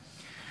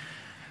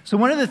So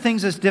one of the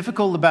things that's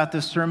difficult about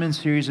this sermon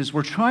series is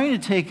we're trying to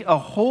take a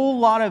whole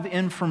lot of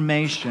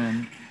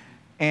information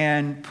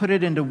and put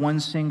it into one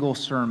single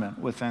sermon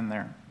within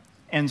there.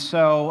 And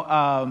so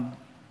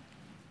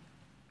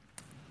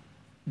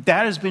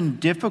that has been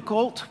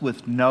difficult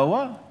with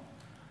Noah.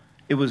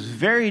 It was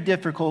very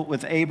difficult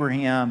with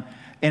Abraham,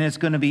 and it's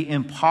going to be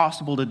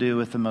impossible to do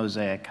with the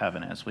Mosaic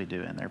covenant as we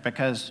do in there.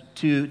 Because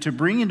to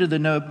bring into the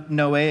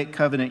Noahic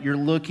covenant, you're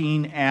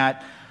looking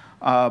at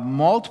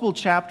multiple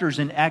chapters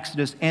in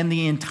Exodus and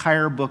the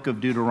entire book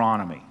of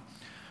Deuteronomy.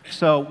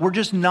 So we're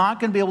just not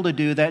going to be able to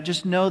do that.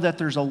 Just know that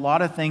there's a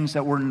lot of things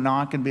that we're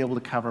not going to be able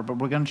to cover, but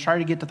we're going to try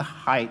to get to the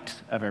height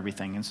of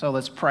everything. And so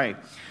let's pray.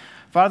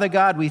 Father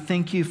God, we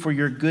thank you for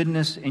your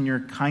goodness and your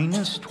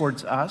kindness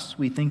towards us.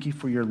 We thank you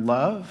for your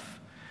love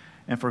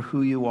and for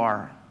who you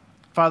are.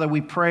 Father,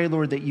 we pray,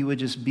 Lord, that you would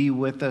just be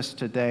with us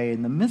today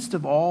in the midst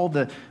of all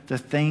the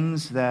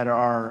things that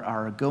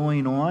are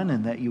going on,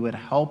 and that you would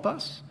help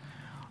us.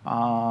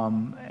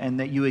 And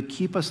that you would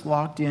keep us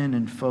locked in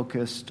and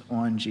focused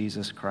on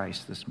Jesus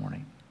Christ this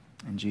morning.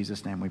 In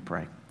Jesus' name we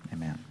pray.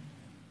 Amen.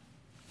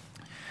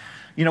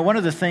 You know, one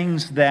of the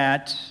things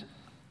that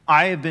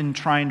I have been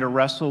trying to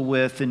wrestle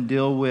with and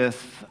deal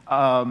with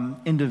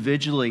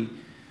individually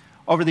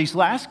over these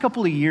last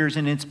couple of years,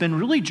 and it's been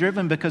really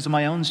driven because of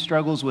my own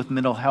struggles with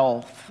mental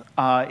health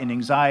and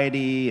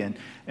anxiety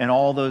and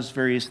all those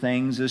various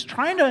things, is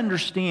trying to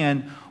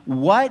understand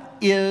what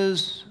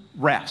is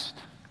rest.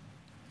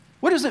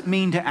 What does it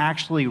mean to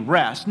actually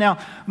rest? Now,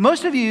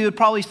 most of you would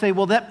probably say,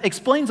 well, that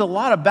explains a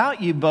lot about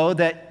you, Beau,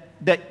 that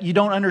you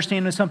don't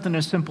understand something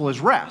as simple as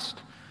rest.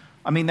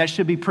 I mean, that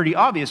should be pretty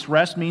obvious.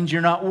 Rest means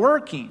you're not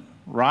working,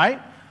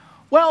 right?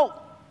 Well,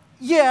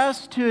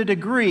 yes, to a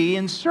degree,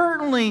 and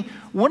certainly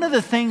one of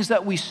the things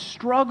that we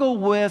struggle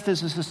with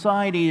as a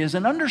society is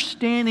an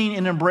understanding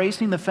and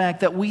embracing the fact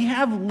that we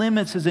have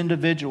limits as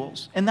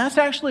individuals. And that's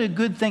actually a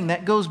good thing.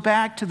 That goes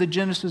back to the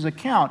Genesis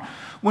account.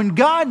 When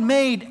God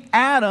made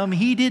Adam,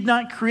 he did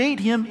not create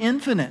him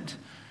infinite.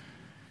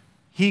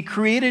 He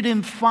created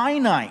him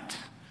finite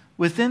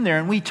within there.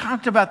 And we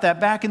talked about that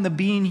back in the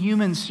Being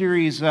Human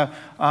series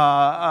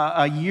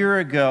a year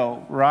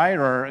ago, right?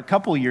 Or a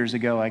couple years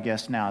ago, I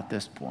guess now at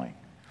this point.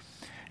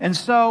 And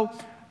so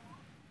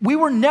we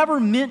were never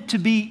meant to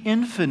be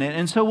infinite.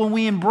 And so when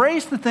we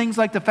embrace the things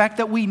like the fact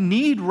that we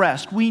need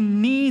rest, we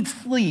need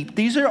sleep,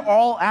 these are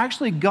all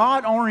actually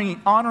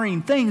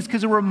God-honoring things,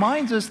 because it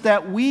reminds us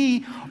that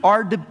we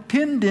are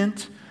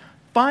dependent,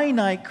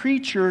 finite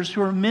creatures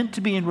who are meant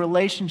to be in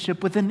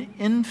relationship with an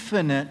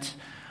infinite,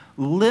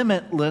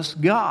 limitless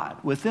God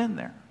within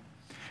there.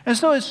 And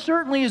so it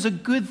certainly is a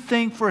good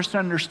thing for us to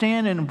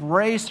understand and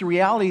embrace the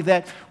reality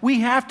that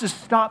we have to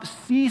stop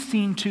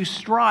ceasing to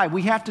strive.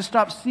 We have to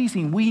stop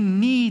ceasing. We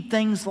need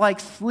things like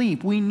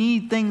sleep. We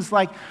need things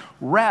like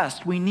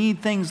rest. We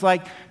need things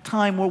like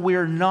time where we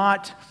are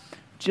not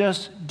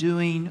just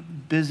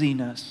doing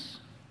busyness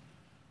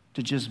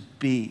to just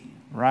be,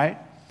 right?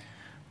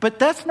 But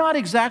that's not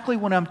exactly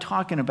what I'm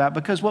talking about,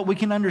 because what we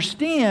can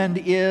understand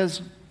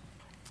is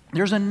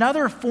there's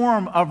another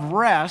form of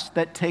rest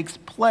that takes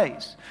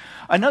place.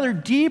 Another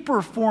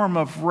deeper form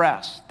of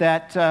rest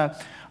that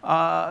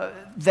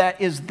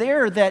is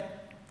there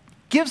that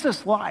gives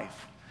us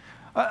life.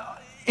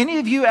 Any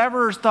of you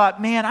ever thought,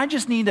 man, I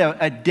just need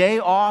a day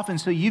off, and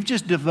so you've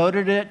just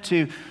devoted it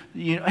to,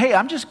 hey,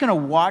 I'm just going to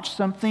watch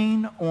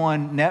something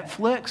on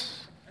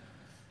Netflix,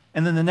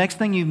 and then the next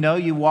thing you know,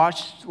 you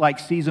watched like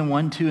season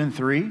 1, 2, and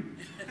 3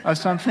 of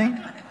something?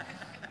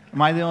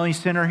 Am I the only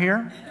sinner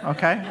here?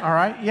 Okay, all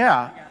right,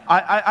 yeah.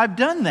 I've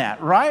done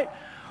that, right?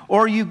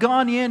 Or you've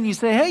gone in and you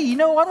say, hey,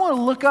 I want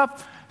to look up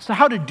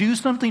how to do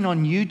something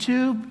on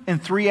YouTube,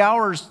 and 3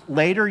 hours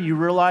later you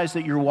realize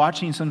that you're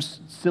watching some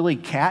silly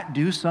cat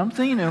do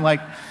something, and like,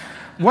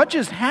 what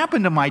just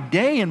happened to my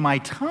day and my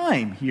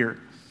time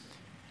here?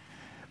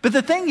 But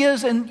the thing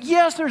is, and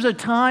yes, there's a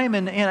time,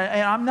 and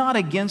I'm not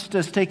against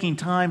us taking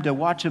time to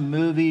watch a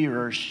movie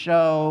or a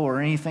show or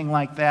anything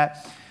like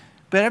that,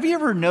 but have you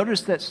ever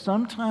noticed that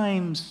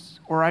sometimes,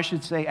 or I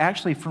should say,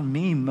 actually for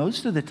me,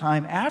 most of the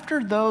time,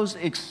 after those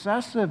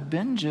excessive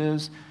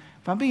binges,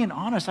 if I'm being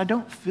honest, I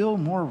don't feel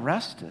more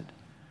rested.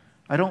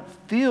 I don't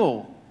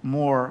feel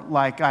more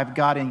like I've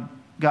gotten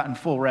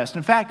full rest.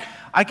 In fact,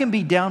 I can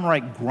be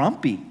downright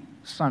grumpy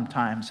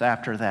sometimes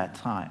after that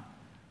time.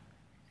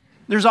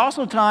 There's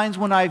also times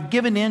when I've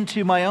given in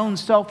to my own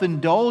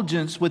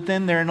self-indulgence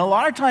within there, and a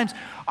lot of times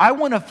I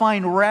want to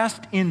find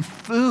rest in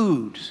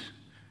food.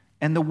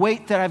 And the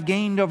weight that I've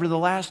gained over the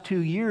last 2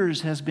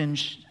 years has been,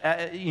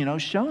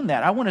 shown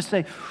that. I want to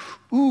say,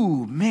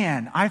 ooh,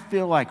 man, I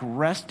feel like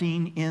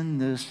resting in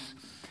this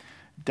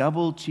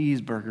double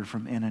cheeseburger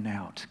from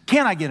In-N-Out.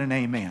 Can I get an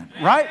amen?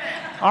 Right?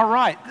 All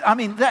right.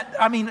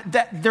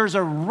 That there's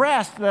a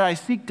rest that I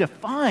seek to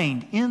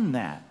find in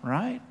that,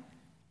 right?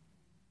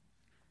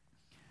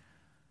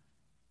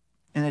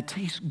 And it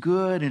tastes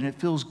good, and it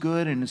feels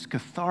good, and it's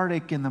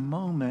cathartic in the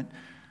moment,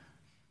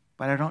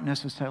 but I don't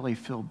necessarily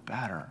feel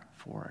better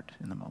for it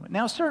in the moment.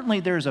 Now,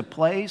 certainly there's a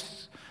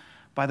place,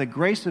 by the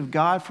grace of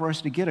God, for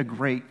us to get a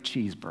great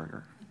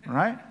cheeseburger.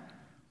 right?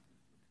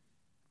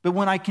 But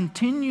when I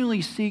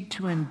continually seek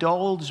to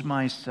indulge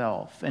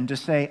myself and to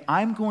say,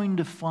 I'm going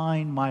to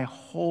find my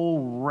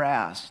whole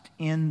rest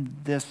in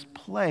this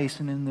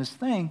place and in this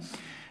thing,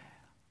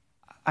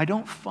 I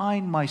don't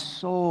find my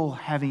soul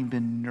having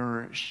been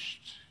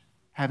nourished,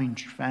 having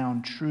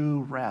found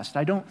true rest.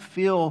 I don't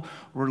feel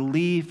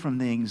relief from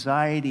the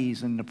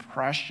anxieties and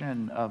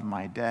depression of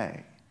my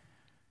day.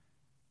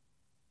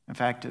 In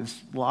fact, a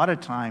lot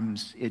of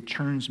times it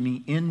turns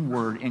me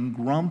inward and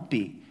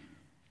grumpy,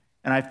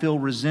 and I feel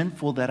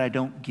resentful that I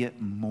don't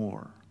get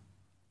more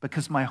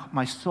because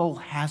my soul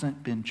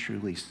hasn't been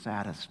truly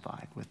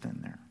satisfied within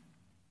there.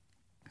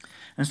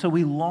 And so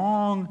we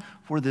long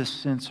for this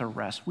sense of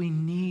rest. We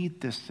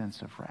need this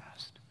sense of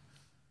rest.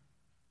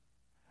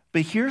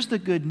 But here's the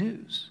good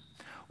news.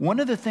 One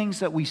of the things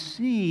that we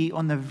see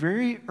on the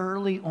very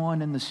early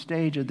on in the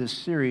stage of this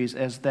series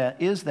is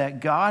that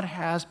God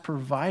has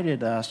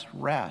provided us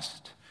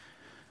rest.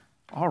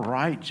 All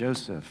right,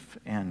 Joseph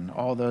and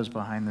all those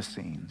behind the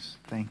scenes,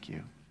 thank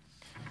you.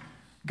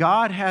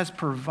 God has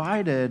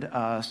provided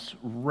us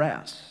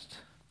rest.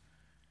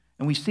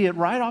 And we see it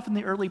right off in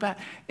the early back.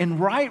 And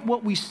right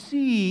what we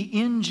see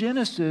in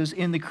Genesis,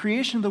 in the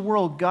creation of the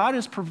world, God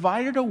has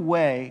provided a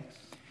way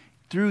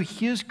through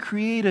his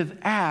creative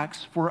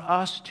acts for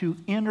us to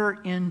enter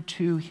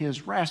into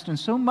his rest. And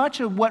so much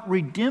of what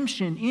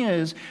redemption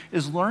is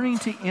learning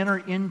to enter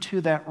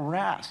into that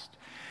rest.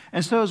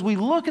 And so as we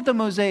look at the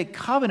Mosaic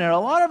covenant, a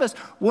lot of us,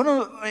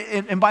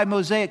 and by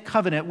Mosaic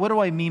covenant, what do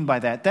I mean by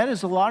that? That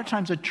is a lot of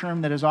times a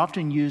term that is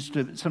often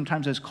used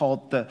sometimes as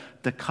called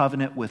the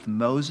covenant with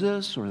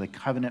Moses or the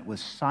covenant with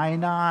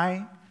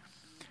Sinai.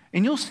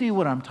 And you'll see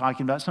what I'm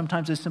talking about.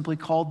 Sometimes it's simply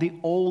called the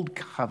Old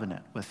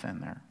Covenant within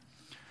there.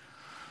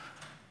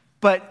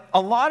 But a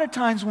lot of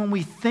times when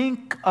we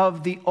think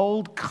of the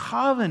Old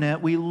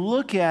Covenant, we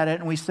look at it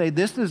and we say,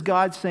 this is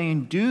God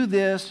saying, do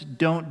this,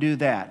 don't do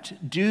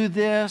that. Do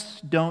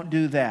this, don't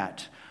do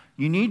that.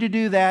 You need to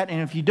do that,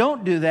 and if you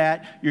don't do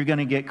that, you're going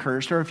to get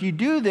cursed. Or if you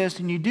do this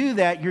and you do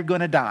that, you're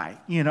going to die.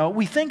 You know,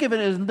 we think of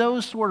it in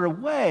those sort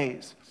of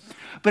ways.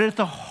 But at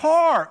the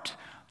heart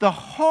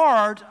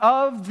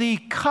of the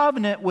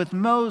covenant with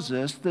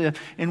Moses,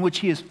 in which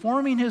he is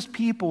forming his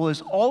people,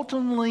 is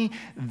ultimately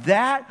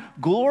that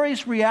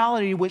glorious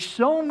reality which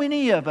so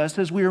many of us,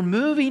 as we are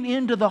moving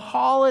into the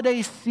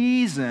holiday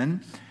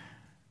season,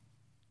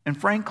 and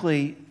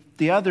frankly,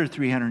 the other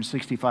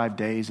 365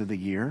 days of the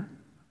year,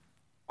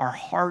 our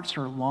hearts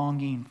are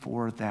longing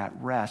for that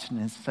rest.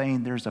 And it's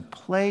saying there's a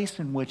place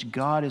in which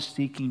God is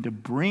seeking to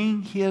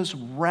bring his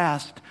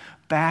rest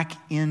back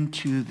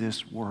into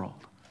this world.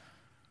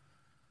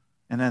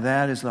 And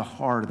that is the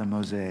heart of the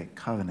Mosaic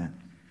covenant.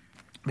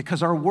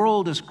 Because our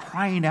world is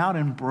crying out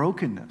in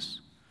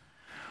brokenness.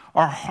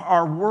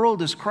 Our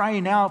world is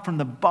crying out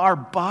from our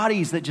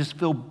bodies that just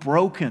feel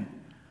broken.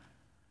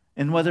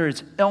 And whether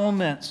it's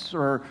ailments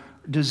or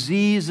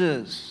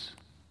diseases,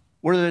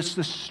 whether it's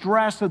the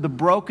stress of the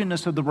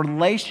brokenness of the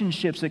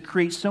relationships that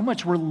create so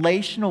much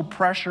relational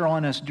pressure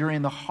on us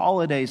during the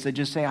holidays that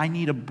just say, I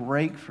need a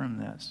break from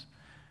this.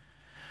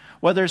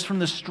 Whether it's from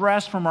the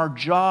stress from our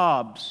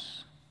jobs,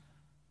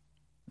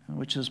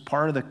 which is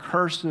part of the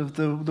curse of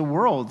the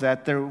world,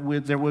 that there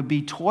would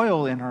be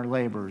toil in our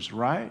labors,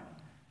 right?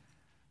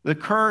 The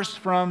curse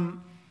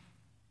from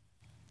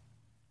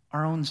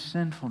our own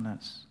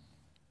sinfulness.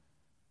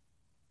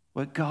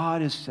 What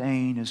God is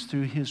saying is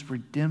through his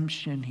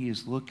redemption, he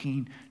is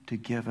looking to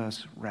give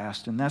us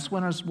rest. And that's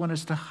what I want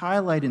us to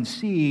highlight and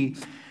see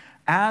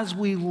as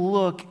we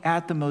look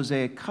at the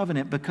Mosaic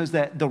covenant, because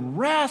that the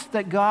rest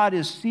that God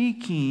is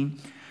seeking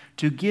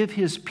to give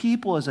his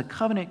people as a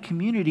covenant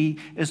community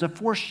is a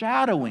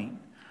foreshadowing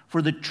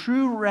for the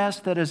true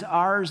rest that is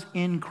ours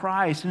in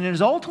Christ. And it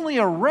is ultimately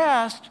a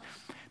rest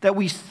that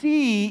we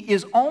see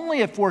is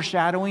only a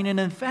foreshadowing, and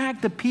in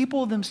fact, the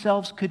people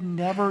themselves could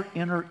never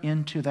enter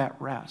into that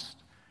rest.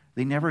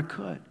 They never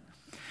could.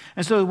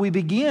 And so we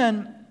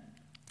begin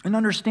in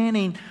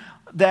understanding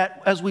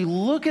that as we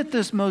look at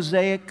this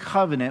Mosaic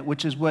covenant,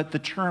 which is what the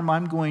term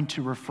I'm going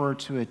to refer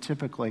to it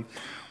typically,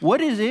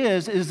 what it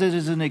is it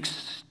is an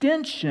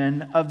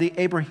extension of the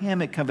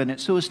Abrahamic covenant.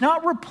 So it's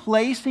not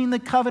replacing the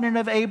covenant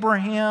of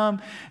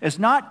Abraham. It's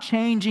not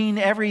changing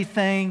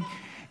everything.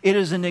 It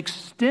is an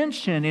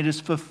extension. It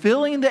is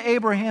fulfilling the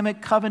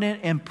Abrahamic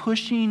covenant and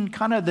pushing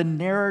kind of the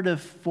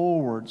narrative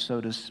forward, so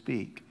to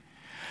speak.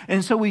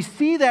 And so we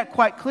see that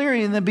quite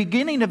clearly in the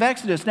beginning of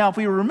Exodus. Now, if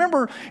we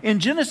remember in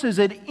Genesis,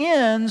 it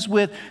ends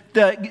with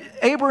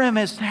Abraham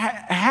has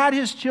had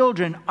his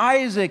children,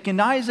 Isaac,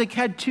 and Isaac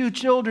had 2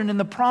 children, and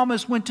the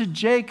promise went to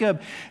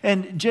Jacob,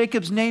 and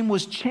Jacob's name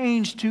was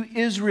changed to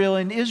Israel,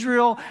 and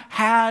Israel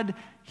had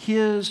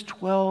his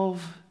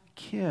 12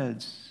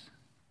 kids.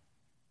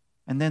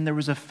 And then there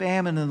was a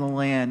famine in the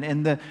land,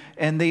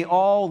 and they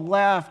all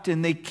left,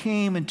 and they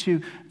came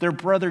into their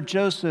brother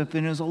Joseph,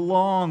 and it was a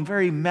long,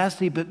 very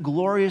messy, but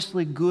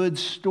gloriously good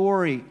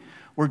story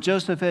where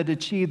Joseph had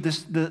achieved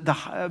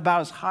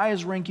about as high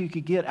as rank you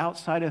could get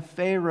outside of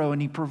Pharaoh,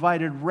 and he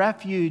provided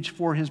refuge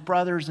for his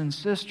brothers and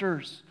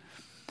sisters.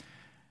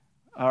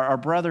 our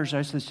brothers,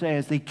 I should say,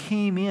 as they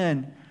came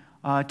in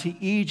to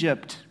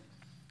Egypt.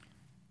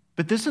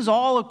 But this is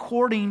all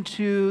according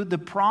to the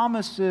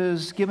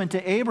promises given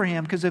to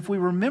Abraham, because if we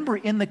remember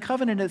in the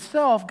covenant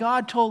itself,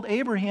 God told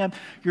Abraham,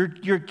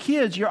 your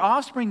kids, your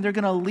offspring, they're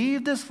going to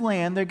leave this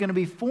land, they're going to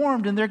be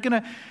formed, and they're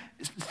going to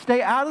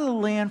stay out of the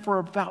land for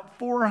about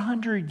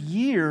 400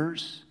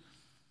 years,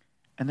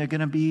 and they're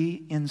going to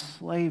be in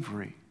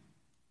slavery.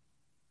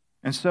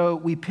 And so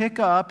we pick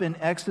up in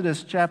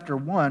Exodus chapter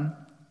 1,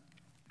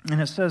 and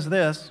it says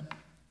this.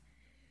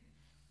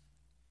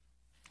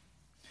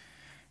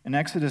 In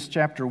Exodus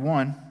chapter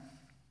 1,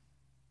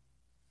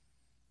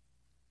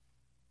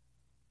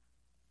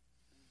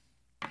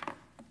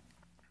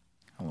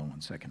 hold on one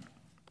second.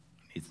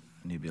 I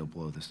need to be able to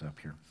blow this up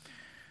here.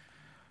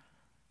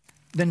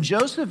 Then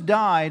Joseph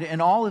died,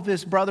 and all of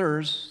his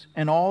brothers,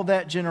 and all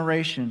that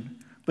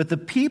generation. But the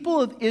people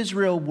of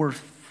Israel were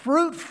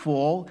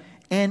fruitful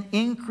and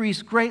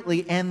increased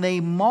greatly, and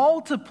they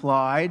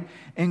multiplied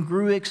and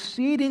grew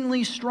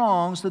exceedingly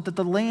strong, so that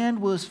the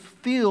land was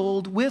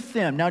filled with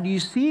them. Now, do you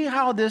see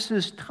how this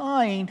is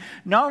tying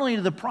not only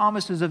to the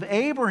promises of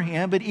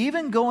Abraham, but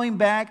even going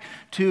back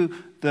to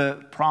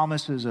the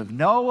promises of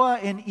Noah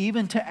and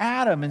even to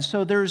Adam? And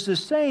so there's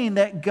this saying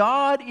that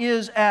God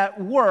is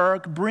at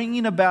work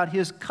bringing about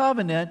his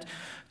covenant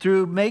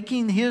through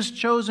making his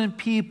chosen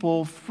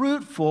people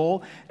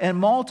fruitful and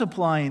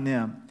multiplying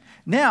them.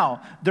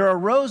 Now, there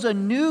arose a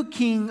new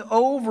king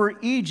over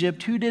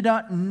Egypt who did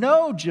not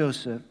know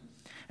Joseph.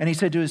 And he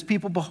said to his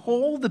people,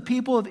 "Behold, the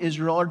people of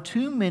Israel are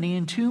too many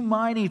and too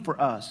mighty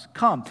for us.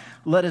 Come,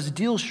 let us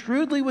deal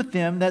shrewdly with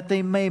them, that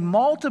they may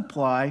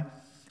multiply,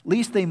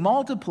 lest they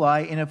multiply,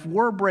 and if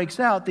war breaks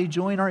out, they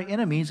join our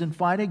enemies and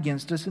fight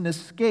against us and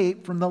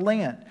escape from the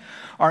land.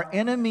 Our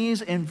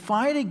enemies and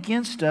fight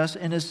against us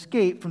and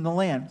escape from the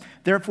land.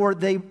 Therefore,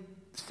 they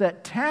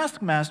set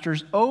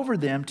taskmasters over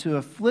them to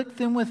afflict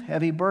them with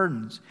heavy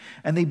burdens.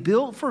 And they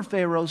built for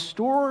Pharaoh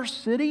store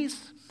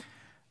cities,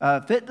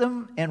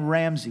 Pithom and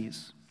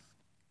Ramses.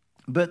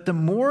 But the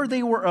more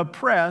they were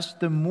oppressed,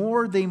 the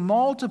more they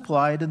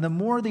multiplied, and the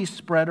more they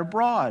spread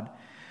abroad.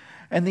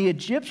 And the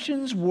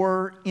Egyptians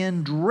were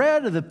in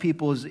dread of the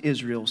people of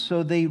Israel.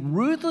 So they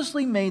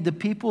ruthlessly made the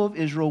people of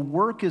Israel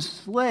work as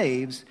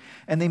slaves,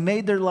 and they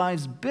made their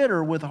lives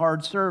bitter with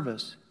hard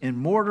service, in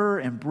mortar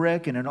and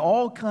brick and in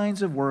all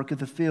kinds of work of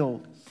the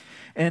field.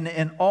 And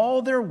in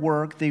all their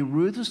work, they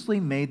ruthlessly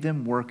made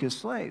them work as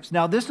slaves.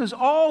 Now, this is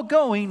all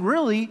going,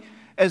 really,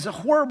 as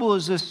horrible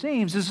as this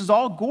seems, this is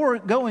all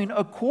going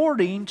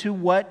according to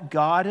what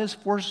God has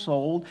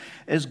foretold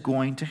is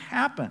going to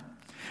happen.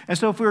 And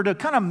so if we were to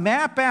kind of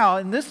map out,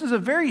 and this is a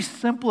very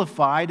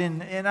simplified,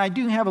 and I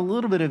do have a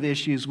little bit of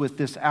issues with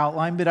this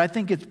outline, but I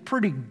think it's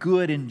pretty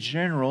good in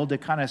general to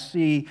kind of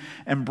see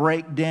and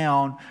break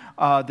down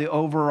the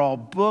overall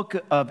book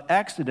of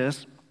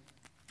Exodus.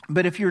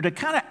 But if you were to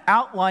kind of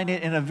outline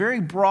it in a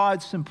very broad,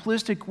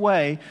 simplistic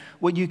way,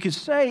 what you could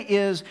say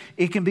is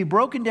it can be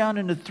broken down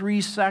into three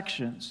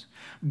sections.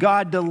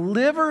 God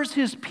delivers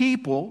his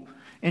people.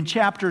 In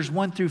chapters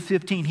 1 through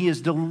 15, he is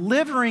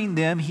delivering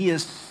them. He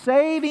is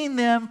saving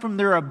them from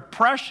their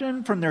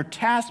oppression, from their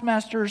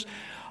taskmasters.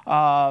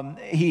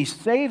 He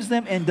saves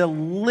them and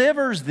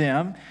delivers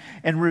them.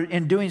 And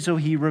in doing so,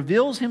 he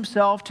reveals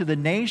himself to the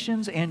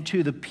nations and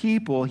to the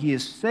people. He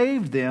has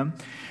saved them.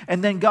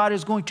 And then God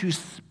is going to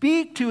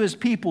speak to his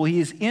people. He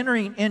is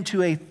entering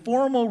into a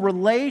formal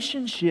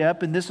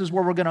relationship. And this is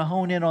where we're going to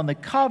hone in on the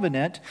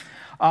covenant.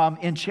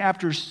 In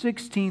chapters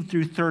 16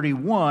 through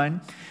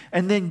 31.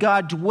 And then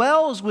God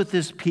dwells with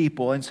his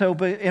people. And so,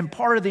 and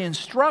part of the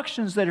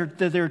instructions that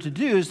they're to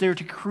do is they're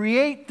to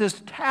create this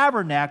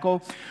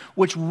tabernacle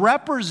which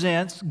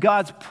represents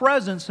God's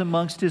presence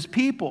amongst his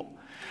people.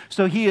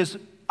 So he has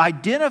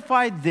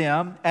identified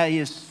them, he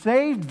has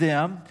saved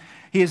them.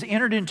 He has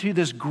entered into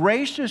this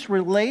gracious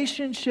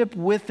relationship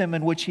with them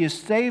in which he has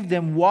saved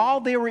them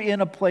while they were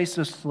in a place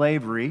of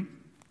slavery.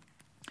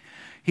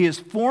 He has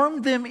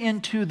formed them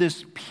into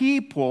this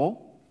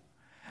people,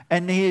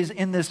 and he is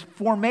in this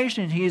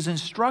formation, he has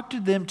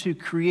instructed them to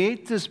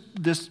create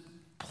this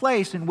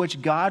place in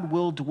which God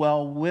will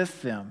dwell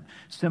with them,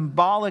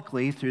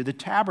 symbolically through the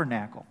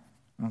tabernacle.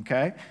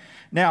 Okay?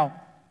 Now,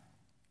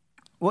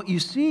 what you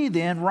see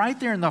then, right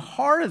there in the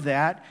heart of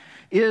that,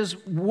 is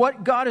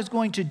what God is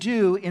going to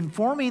do in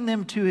forming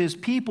them to his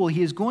people.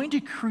 He is going to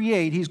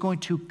create, he's going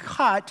to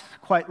cut,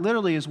 quite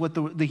literally is what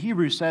the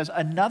Hebrew says,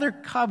 another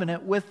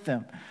covenant with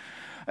them.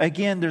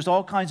 Again, there's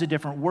all kinds of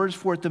different words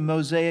for it, the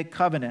Mosaic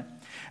covenant.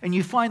 And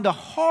you find the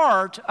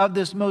heart of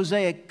this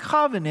Mosaic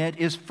covenant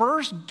is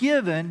first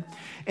given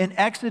in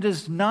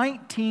Exodus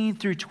 19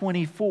 through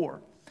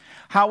 24.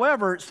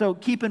 However, so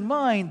keep in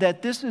mind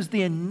that this is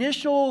the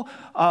initial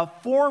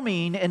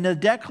forming and the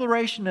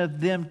declaration of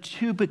them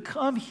to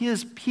become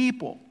his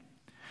people.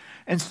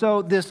 And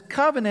so this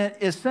covenant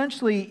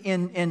essentially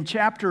in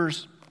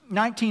chapters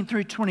 19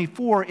 through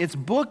 24, it's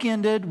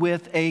bookended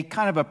with a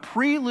kind of a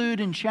prelude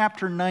in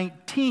chapter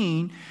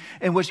 19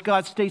 in which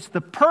God states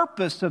the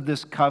purpose of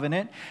this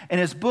covenant,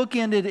 and it's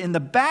bookended in the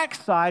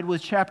backside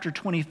with chapter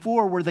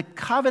 24 where the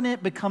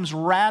covenant becomes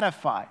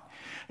ratified.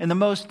 And the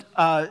most,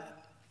 the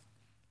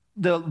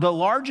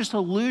largest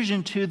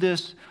allusion to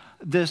this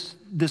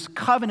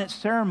covenant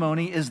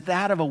ceremony is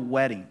that of a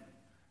wedding.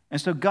 And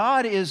so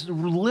God is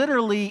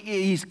literally,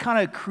 he's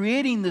kind of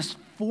creating this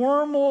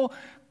formal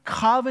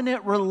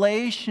covenant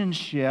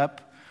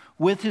relationship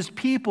with his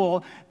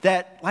people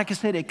that, like I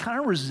said, it kind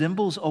of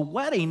resembles a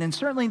wedding. And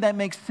certainly that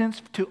makes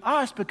sense to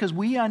us because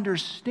we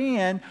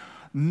understand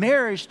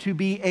marriage to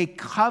be a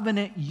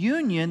covenant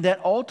union that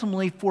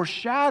ultimately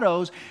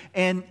foreshadows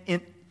and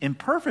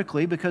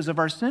imperfectly, because of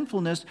our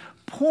sinfulness,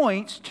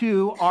 points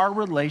to our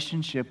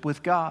relationship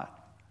with God.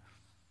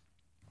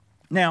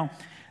 Now,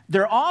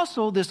 they're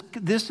also,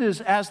 this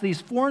is as he's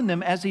formed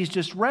them, as he's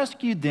just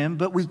rescued them,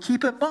 but we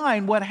keep in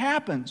mind what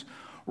happens.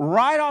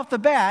 Right off the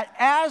bat,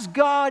 as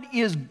God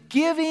is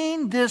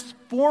giving this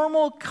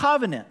formal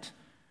covenant,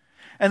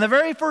 and the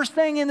very first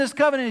thing in this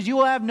covenant is you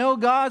will have no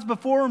gods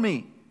before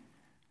me,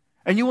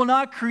 and you will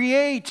not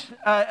create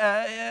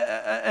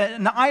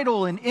an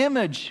idol, an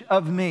image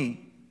of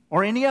me,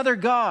 or any other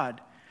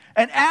god.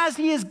 And as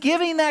he is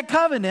giving that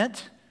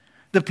covenant,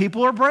 the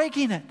people are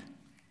breaking it.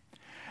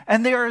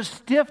 And they are a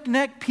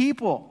stiff-necked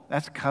people.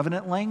 That's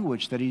covenant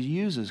language that he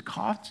uses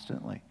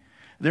constantly.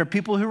 There are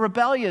people who are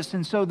rebellious,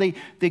 and so they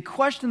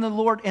question the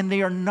Lord, and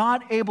they are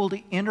not able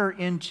to enter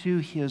into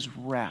his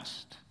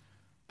rest,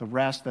 the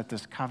rest that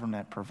this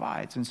covenant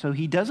provides. And so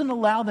he doesn't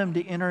allow them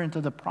to enter into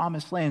the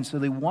promised land. So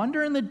they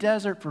wander in the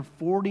desert for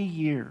 40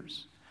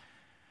 years.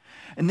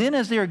 And then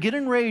as they are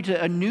getting ready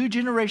to, a new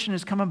generation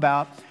has come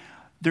about,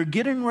 they're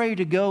getting ready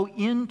to go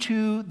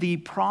into the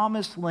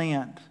promised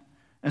land.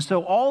 And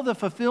so all the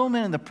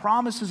fulfillment and the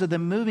promises of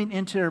them moving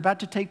into are about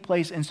to take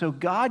place. And so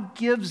God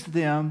gives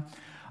them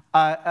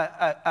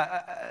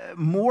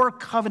more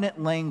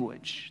covenant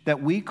language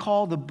that we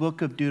call the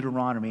book of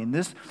Deuteronomy. And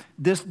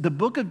the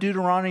book of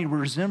Deuteronomy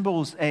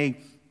resembles a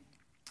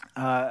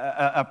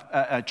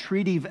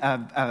treaty,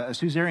 a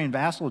suzerain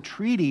vassal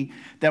treaty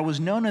that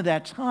was known at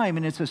that time.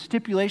 And it's a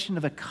stipulation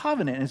of a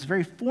covenant. And it's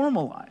very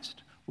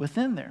formalized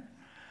within there.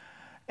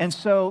 And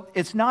so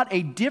it's not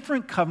a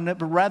different covenant,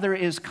 but rather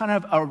is kind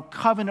of a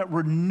covenant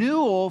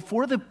renewal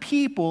for the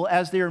people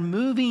as they're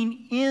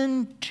moving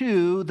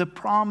into the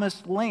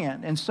promised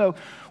land. And so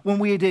when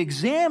we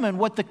examine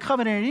what the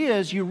covenant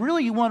is, you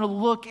really want to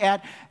look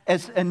at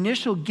its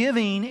initial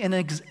giving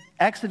in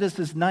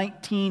Exodus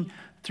 19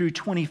 through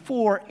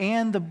 24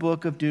 and the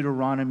book of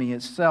Deuteronomy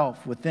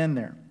itself within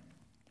there.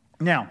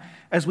 Now,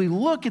 as we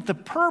look at the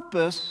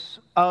purpose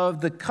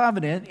of the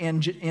covenant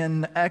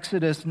in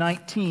Exodus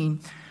 19,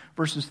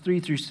 verses 3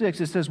 through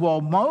 6, it says,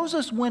 while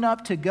Moses went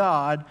up to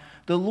God,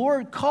 the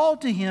Lord called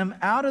to him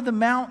out of the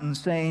mountain,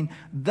 saying,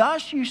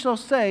 thus you shall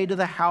say to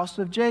the house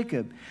of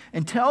Jacob,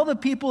 and tell the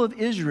people of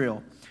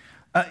Israel,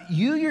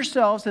 you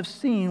yourselves have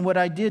seen what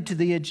I did to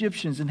the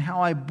Egyptians, and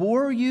how I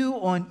bore you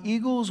on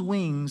eagle's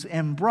wings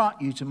and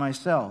brought you to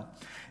myself.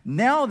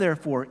 Now,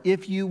 therefore,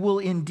 if you will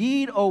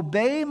indeed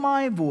obey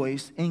my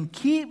voice and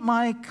keep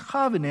my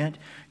covenant,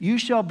 you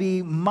shall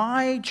be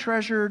my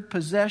treasured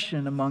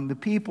possession among the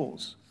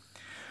peoples.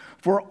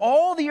 For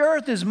all the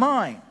earth is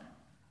mine,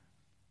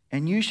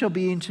 and you shall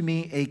be unto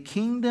me a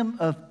kingdom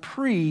of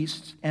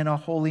priests and a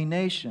holy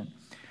nation.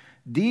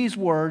 These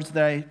words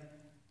that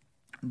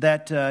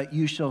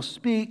you shall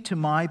speak to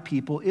my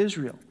people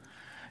Israel.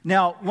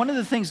 Now, one of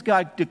the things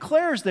God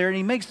declares there, and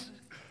he makes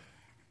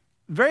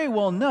very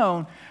well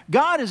known,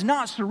 God has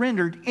not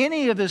surrendered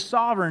any of his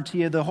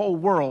sovereignty of the whole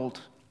world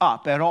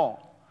up at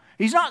all.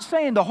 He's not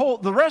saying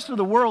the rest of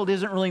the world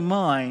isn't really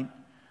mine.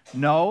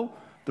 No.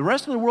 The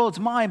rest of the world's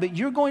mine, but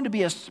you're going to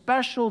be a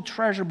special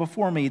treasure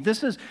before me.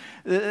 This is,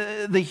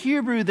 the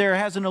Hebrew there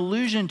has an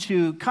allusion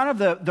to kind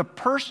of the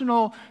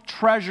personal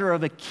treasure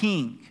of a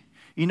king.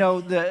 You know,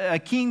 a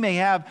king may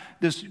have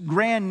this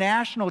grand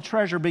national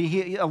treasure, but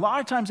a lot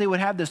of times they would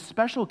have this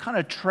special kind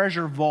of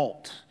treasure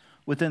vault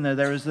within there.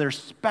 There is their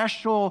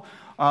special,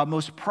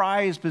 most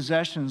prized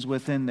possessions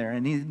within there.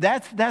 And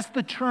that's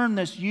the term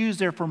that's used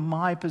there for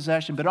my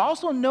possession. But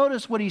also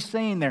notice what he's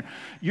saying there.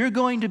 You're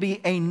going to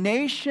be a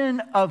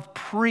nation of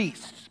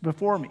priests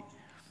before me.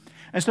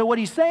 And so what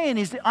he's saying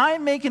is that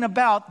I'm making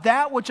about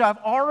that which I've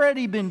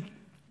already been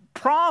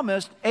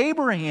promised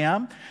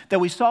Abraham, that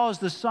we saw as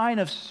the sign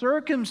of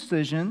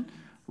circumcision,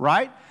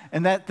 right?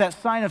 And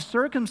that sign of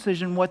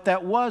circumcision, what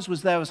that was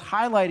that was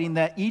highlighting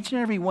that each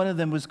and every one of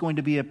them was going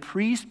to be a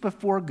priest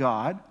before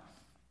God.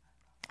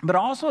 But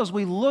also as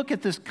we look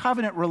at this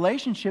covenant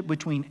relationship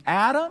between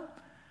Adam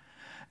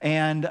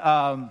and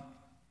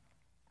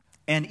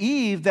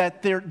Eve,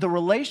 that the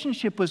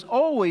relationship was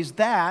always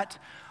that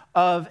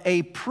of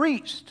a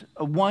priest,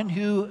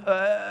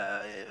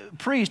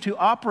 priest who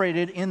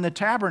operated in the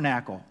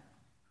tabernacle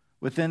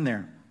within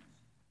there.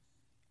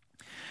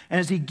 And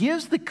as he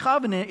gives the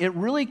covenant, it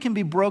really can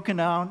be broken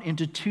down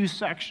into two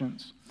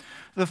sections.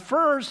 The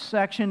first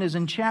section is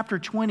in chapter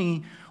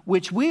 20,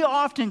 which we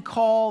often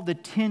call the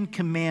Ten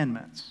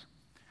Commandments.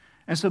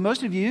 And so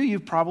most of you're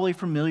probably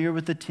familiar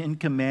with the Ten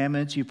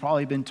Commandments. You've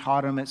probably been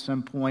taught them at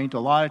some point. A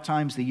lot of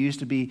times they used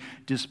to be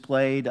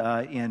displayed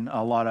in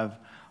a lot of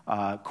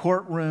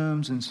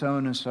courtrooms and so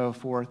on and so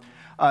forth.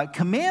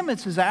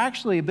 Commandments is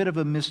actually a bit of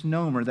a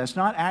misnomer. That's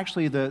not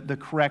actually the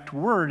correct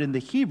word in the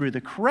Hebrew. The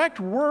correct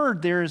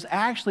word there is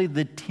actually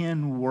the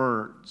 10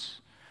 words.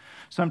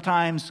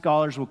 Sometimes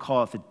scholars will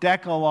call it the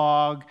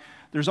Decalogue.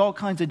 There's all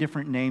kinds of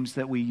different names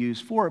that we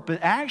use for it. But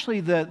actually,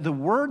 the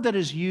word that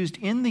is used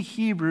in the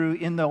Hebrew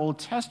in the Old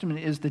Testament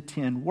is the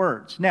 10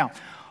 words. Now,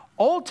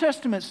 Old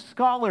Testament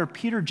scholar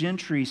Peter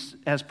Gentry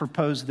has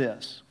proposed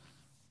this.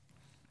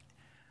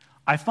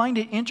 I find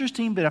it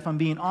interesting, but if I'm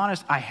being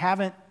honest, I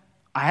haven't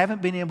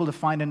been able to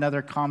find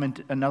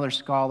another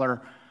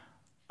scholar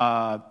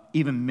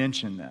even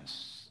mention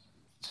this.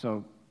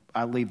 So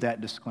I leave that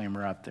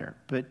disclaimer up there.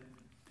 But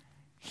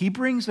he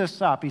brings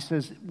this up. He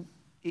says,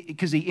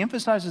 because he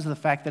emphasizes the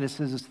fact that it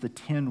says it's the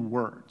 10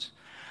 words.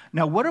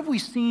 Now, what have we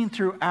seen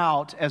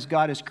throughout as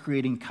God is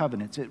creating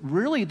covenants?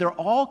 They're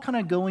all kind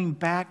of going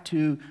back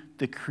to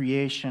the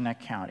creation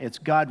account. It's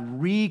God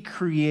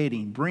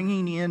recreating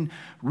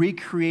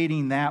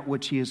that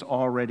which he has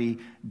already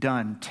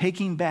done,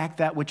 taking back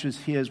that which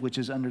is his, which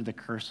is under the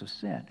curse of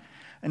sin.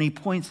 And he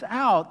points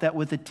out that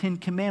with the 10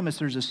 Commandments,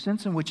 there's a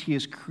sense in which he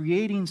is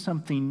creating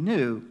something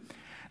new.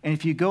 And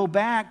if you go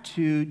back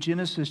to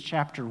Genesis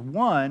chapter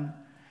 1,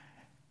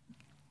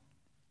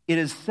 it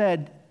is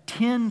said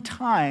 10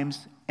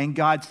 times, and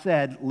God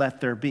said,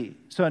 let there be.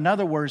 So in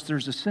other words,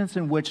 there's a sense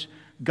in which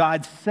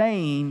God's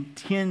saying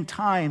 10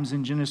 times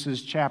in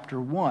Genesis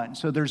chapter 1.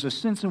 So there's a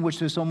sense in which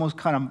this almost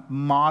kind of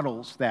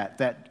models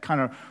that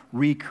kind of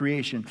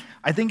recreation.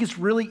 I think it's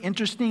really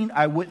interesting.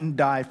 I wouldn't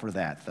die for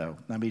that, though.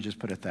 Let me just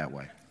put it that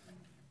way.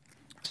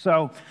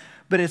 So,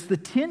 but it's the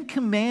 10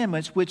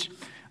 Commandments, which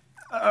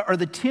are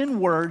the 10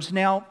 words.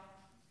 Now,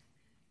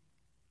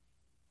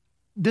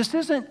 this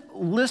isn't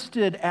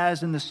listed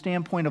as in the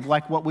standpoint of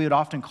like what we would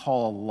often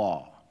call a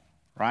law,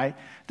 right?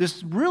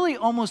 This really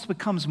almost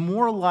becomes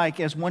more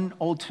like, as one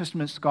Old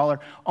Testament scholar,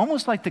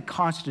 almost like the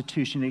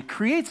Constitution. It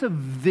creates a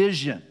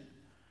vision,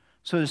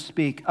 so to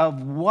speak,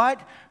 of what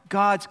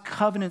God's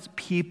covenant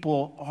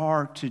people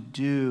are to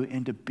do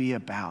and to be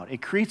about.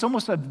 It creates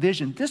almost a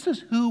vision. This is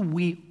who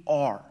we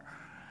are.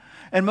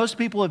 And most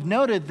people have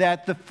noted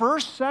that the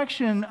first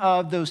section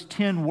of those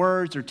 10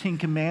 words or 10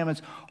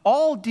 commandments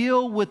all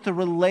deal with the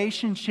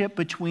relationship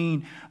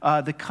between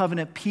the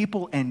covenant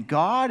people and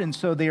God. And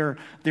so they're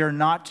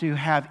not to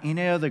have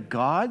any other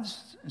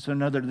gods. So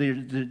they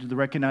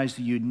recognize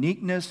the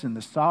uniqueness and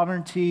the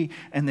sovereignty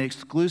and the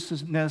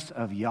exclusiveness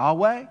of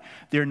Yahweh.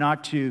 They're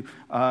not to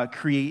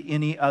create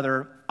any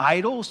other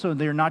idols. So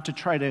they're not to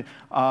try to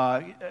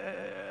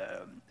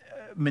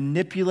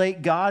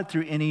manipulate God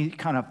through any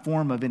kind of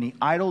form of any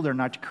idol. They're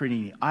not to create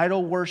any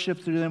idol worship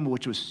through them,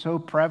 which was so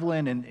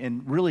prevalent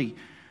and really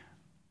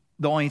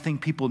the only thing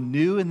people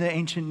knew in the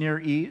ancient Near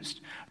East.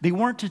 They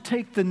weren't to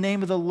take the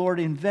name of the Lord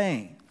in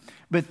vain.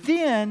 But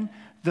then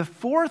the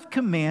fourth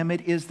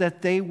commandment is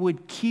that they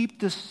would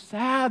keep the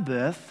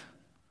Sabbath,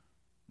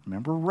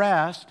 remember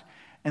rest,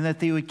 and that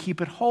they would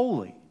keep it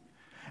holy.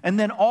 And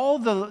then all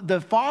the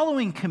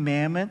following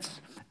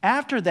commandments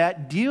after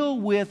that deal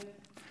with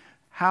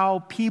how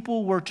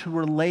people were to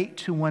relate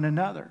to one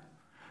another.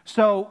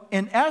 So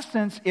in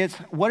essence, it's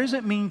what does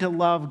it mean to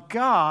love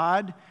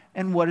God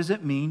and what does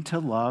it mean to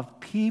love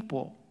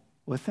people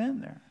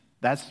within there?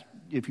 That's,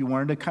 if you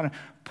wanted to kind of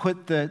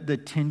put the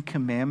 10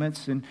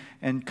 Commandments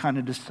and kind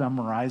of to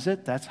summarize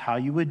it, that's how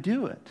you would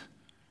do it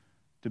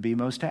to be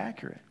most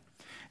accurate.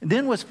 And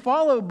then what's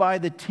followed by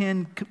the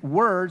 10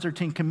 words or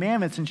 10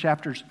 Commandments in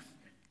chapters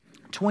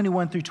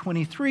 21 through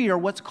 23 are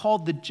what's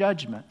called the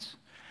judgments.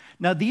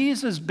 Now,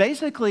 these is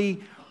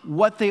basically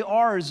what they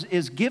are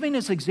is giving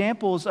us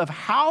examples of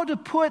how to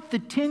put the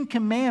 10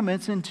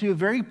 Commandments into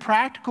very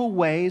practical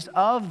ways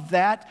of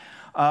that,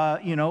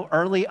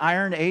 early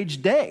Iron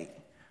Age day,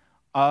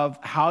 of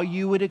how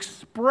you would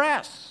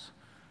express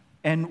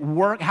and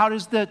work. How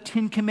does the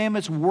 10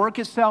 Commandments work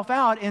itself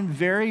out in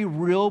very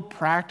real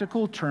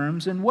practical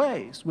terms and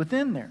ways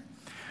within there?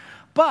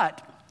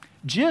 But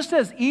just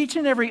as each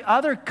and every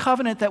other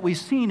covenant that we've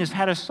seen has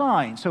had a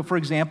sign. So, for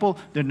example,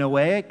 the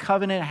Noahic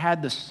covenant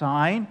had the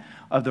sign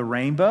of the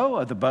rainbow,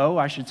 of the bow,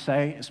 I should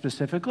say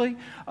specifically.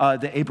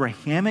 The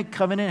Abrahamic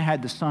covenant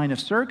had the sign of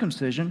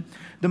circumcision.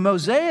 The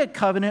Mosaic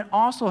covenant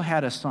also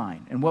had a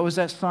sign. And what was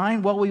that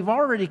sign? Well, we've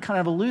already kind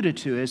of alluded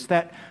to it. It's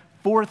that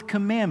fourth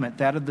commandment,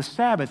 that of the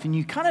Sabbath. And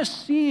you kind of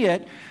see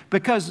it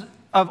because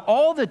of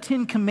all the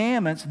 10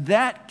 commandments,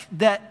 that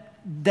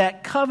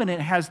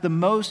covenant has the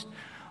most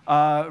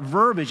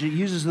verbiage. It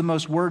uses the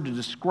most word to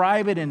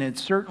describe it, and it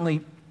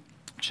certainly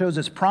shows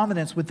its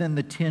prominence within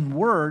the 10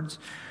 words,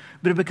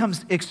 but it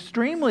becomes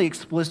extremely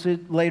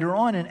explicit later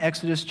on in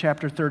Exodus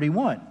chapter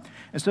 31.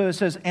 And so it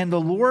says, "And the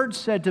Lord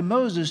said to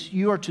Moses,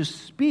 you are to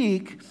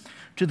speak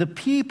to the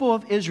people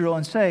of Israel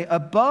and say,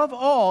 above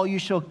all, you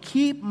shall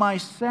keep my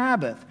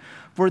Sabbath,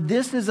 For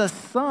this is a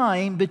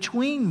sign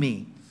between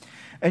me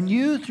and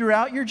you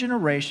throughout your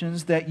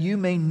generations, that you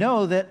may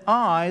know that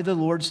I, the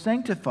Lord,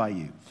 sanctify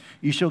you.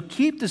 You shall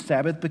keep the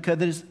Sabbath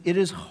because it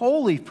is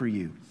holy for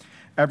you.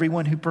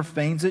 Everyone who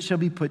profanes it shall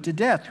be put to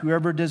death.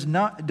 Whoever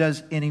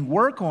does any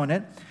work on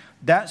it,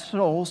 that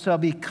soul shall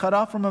be cut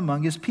off from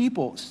among his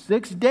people.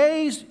 6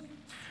 days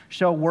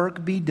shall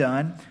work be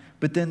done,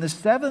 but then the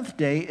seventh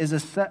day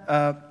is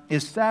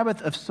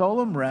Sabbath of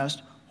solemn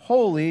rest,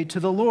 holy to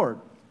the Lord.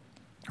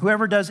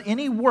 Whoever does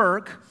any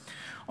work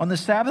on the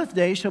Sabbath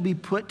day shall be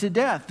put to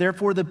death.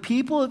 Therefore, the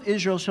people of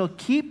Israel shall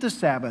keep the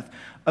Sabbath,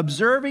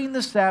 observing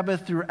the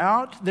Sabbath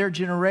throughout their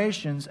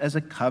generations as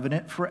a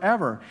covenant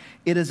forever.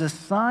 It is a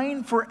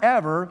sign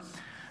forever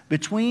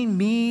between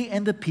me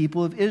and the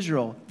people of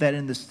Israel, that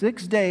in the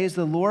 6 days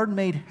the Lord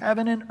made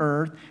heaven and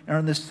earth, and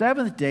on the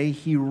seventh day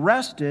he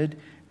rested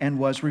and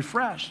was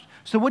refreshed.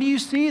 So what do you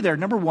see there?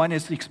 Number one,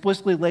 it's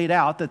explicitly laid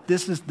out that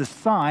this is the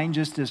sign,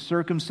 just as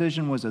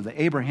circumcision was of the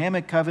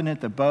Abrahamic covenant,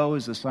 the bow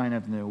is the sign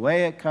of the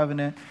Noahic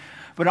covenant.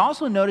 But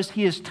also notice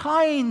he is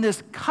tying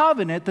this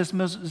covenant, this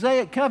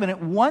Mosaic covenant,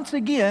 once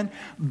again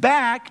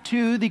back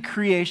to the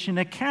creation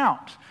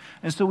account.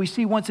 And so we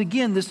see once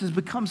again this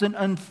becomes an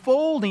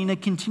unfolding, a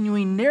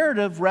continuing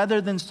narrative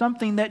rather than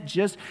something that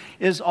just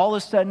is all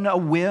of a sudden a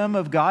whim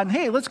of God. And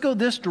hey, let's go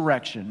this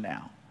direction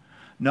now.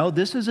 No,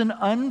 this is an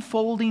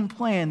unfolding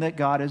plan that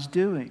God is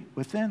doing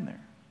within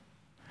there.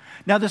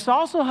 Now, this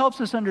also helps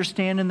us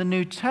understand in the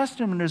New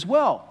Testament as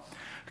well.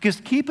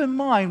 Because keep in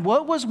mind,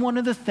 what was one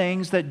of the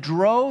things that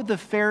drove the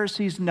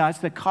Pharisees nuts,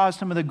 that caused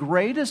some of the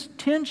greatest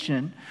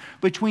tension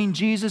between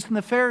Jesus and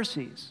the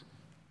Pharisees?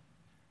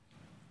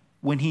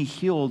 When he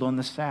healed on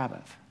the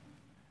Sabbath.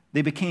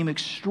 They became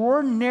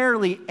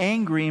extraordinarily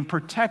angry and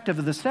protective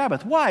of the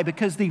Sabbath. Why?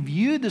 Because they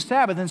viewed the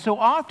Sabbath. And so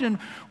often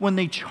when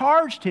they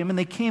charged him and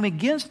they came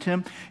against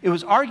him, it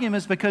was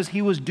arguments because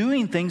he was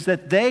doing things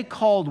that they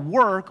called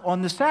work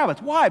on the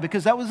Sabbath. Why?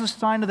 Because that was a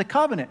sign of the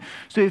covenant.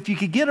 So if you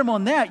could get him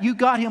on that, you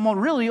got him on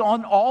really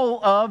on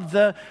all of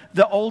the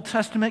Old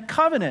Testament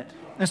covenant.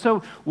 And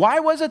so why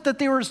was it that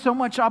there was so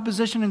much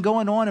opposition and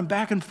going on and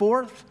back and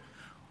forth?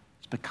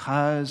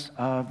 Because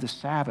of the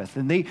Sabbath.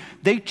 And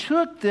they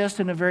took this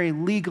in a very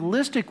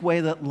legalistic way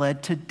that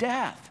led to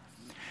death.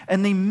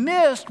 And they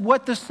missed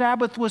what the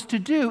Sabbath was to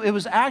do. It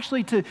was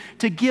actually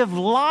to give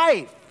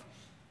life.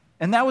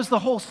 And that was the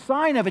whole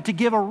sign of it, to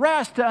give a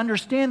rest, to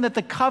understand that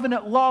the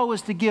covenant law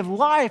was to give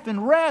life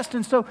and rest.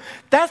 And so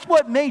that's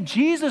what made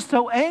Jesus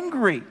so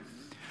angry,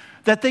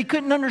 that they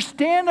couldn't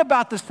understand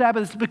about the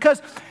Sabbath. It's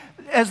because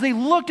as they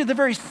looked at the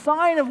very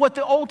sign of what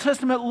the Old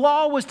Testament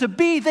law was to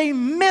be, they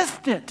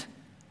missed it.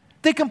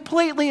 They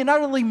completely and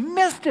utterly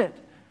missed it.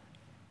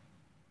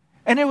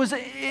 And it was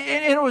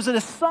a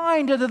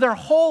sign that their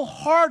whole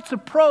heart's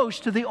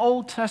approach to the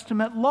Old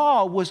Testament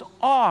law was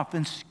off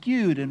and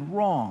skewed and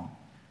wrong.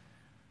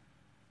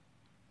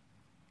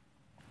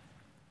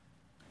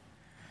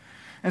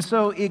 And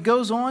so it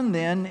goes on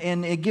then,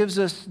 and it gives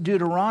us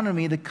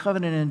Deuteronomy, the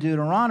covenant in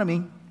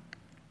Deuteronomy,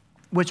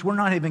 which we're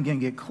not even going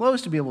to get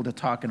close to be able to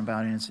talking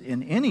about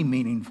in any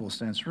meaningful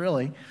sense,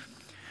 really.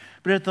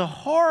 But at the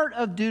heart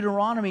of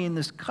Deuteronomy in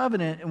this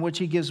covenant, in which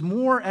he gives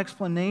more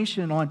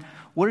explanation on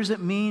what does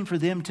it mean for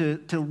them to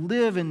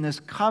live in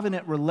this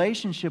covenant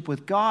relationship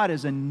with God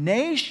as a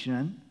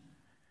nation,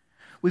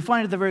 we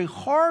find at the very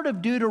heart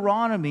of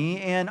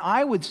Deuteronomy, and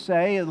I would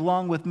say,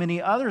 along with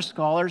many other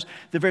scholars,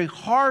 the very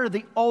heart of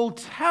the Old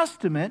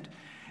Testament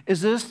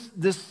is this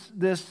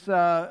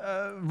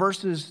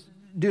verses,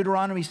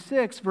 Deuteronomy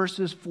 6,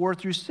 verses 4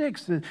 through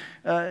 6.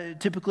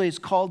 Typically it's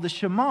called the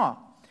Shema.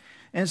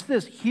 And it's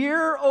this: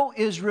 Hear, O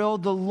Israel,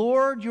 the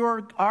Lord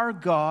our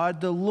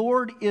God, the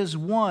Lord is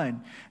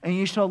one. And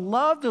you shall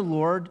love the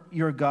Lord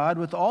your God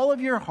with all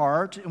of your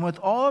heart and with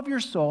all of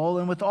your soul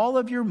and with all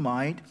of your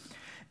might.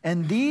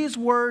 And these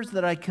words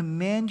that I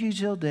command you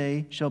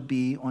today shall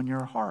be on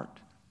your heart.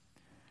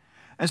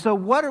 And so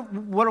what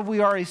have we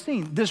already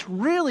seen? This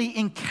really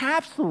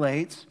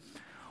encapsulates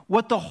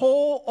what the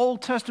whole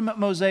Old Testament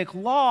Mosaic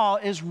law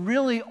is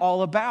really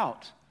all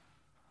about.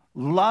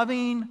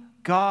 Loving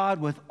God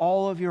with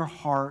all of your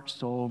heart,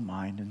 soul,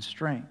 mind, and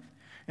strength.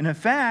 And in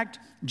fact,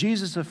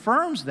 Jesus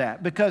affirms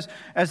that, because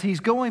as he's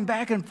going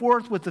back and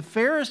forth with the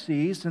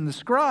Pharisees and the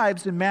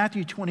scribes in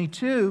Matthew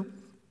 22,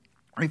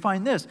 we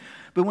find this: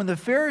 But when the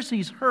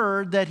Pharisees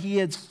heard that he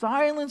had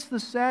silenced the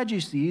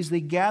Sadducees, they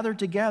gathered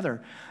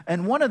together.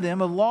 And one of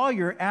them, a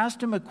lawyer,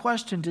 asked him a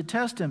question to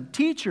test him.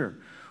 Teacher,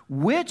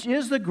 which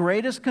is the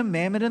greatest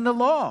commandment in the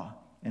law?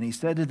 And he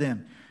said to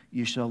them,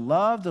 You shall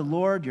love the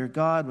Lord your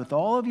God with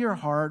all of your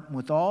heart, and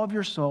with all of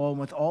your soul, and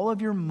with all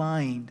of your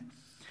mind.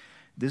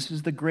 This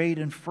is the great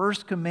and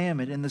first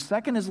commandment. And the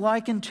second is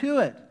likened to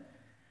it.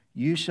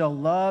 You shall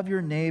love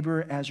your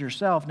neighbor as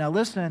yourself. Now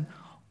listen,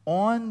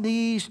 on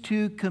these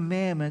two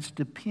commandments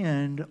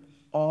depend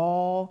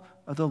all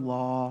of the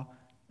law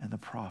and the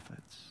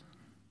prophets.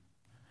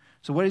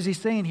 So what is he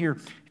saying here?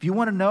 If you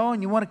want to know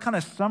and you want to kind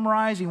of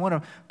summarize, you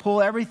want to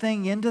pull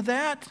everything into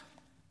that,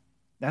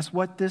 that's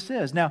what this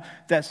is. Now,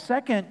 that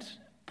second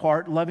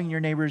part, loving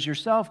your neighbor as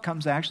yourself,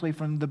 comes actually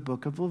from the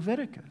book of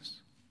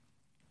Leviticus.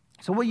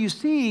 So what you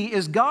see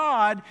is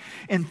God,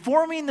 in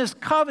forming this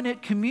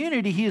covenant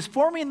community, he is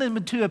forming them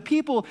into a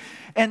people,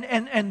 and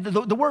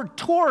the word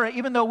Torah,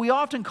 even though we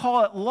often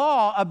call it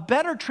law, a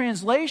better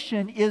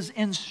translation is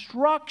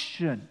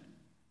instruction.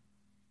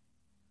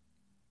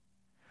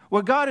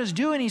 What God is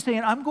doing, he's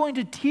saying, I'm going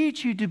to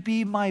teach you to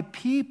be my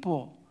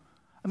people.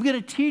 I'm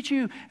going to teach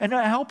you and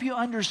help you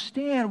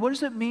understand what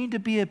does it mean to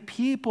be a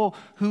people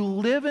who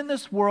live in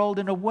this world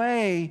in a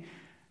way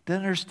that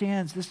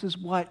understands this is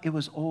what it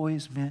was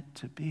always meant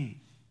to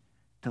be,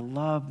 to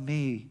love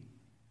me.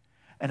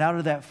 And out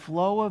of that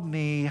flow of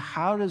me,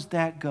 how does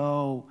that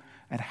go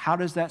and how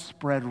does that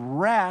spread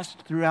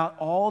rest throughout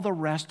all the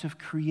rest of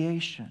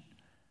creation?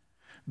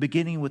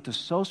 Beginning with the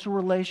social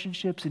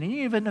relationships, and it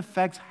even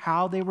affects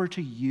how they were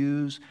to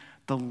use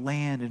the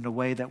land in a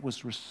way that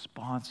was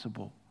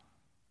responsible.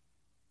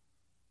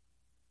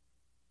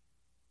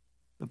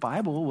 The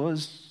Bible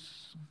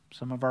was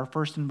some of our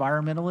first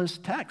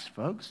environmentalist texts,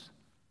 folks.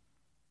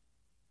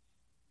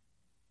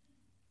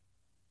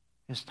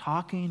 Is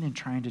talking and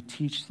trying to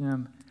teach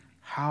them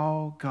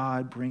how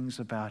God brings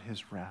about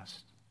his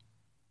rest.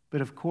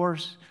 But of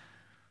course,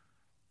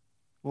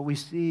 what we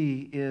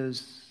see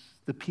is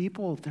the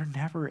people, they're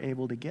never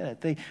able to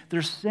get it.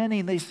 They're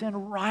sinning. They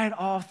sin right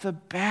off the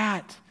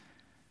bat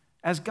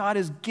as God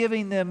is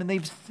giving them. And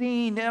they've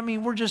seen,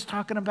 we're just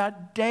talking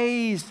about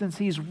days since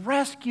he's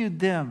rescued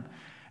them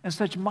in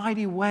such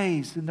mighty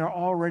ways. And they're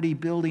already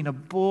building a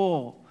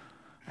bull,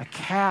 a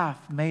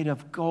calf made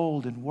of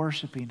gold and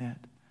worshiping it.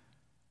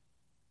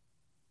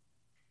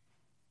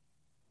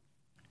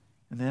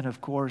 And then,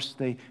 of course,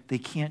 they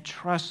can't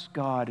trust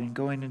God in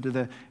going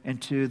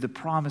into the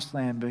promised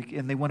land,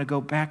 and they want to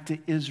go back to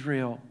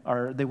Israel,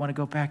 or they want to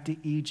go back to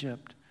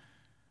Egypt.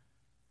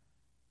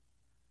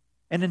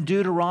 And in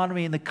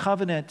Deuteronomy, in the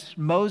covenant,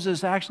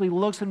 Moses actually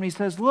looks at him and he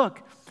says,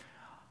 look,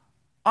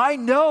 I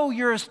know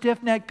you're a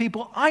stiff-necked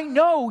people. I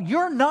know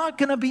you're not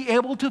going to be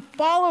able to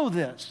follow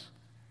this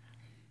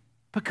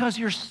because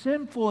you're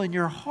sinful in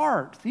your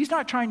heart. He's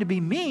not trying to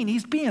be mean.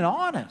 He's being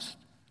honest.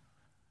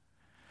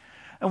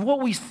 And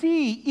what we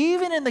see,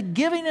 even in the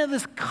giving of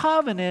this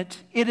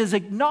covenant, it is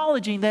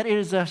acknowledging that it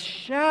is a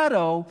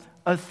shadow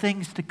of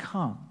things to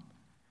come.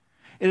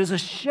 It is a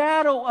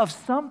shadow of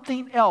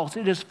something else.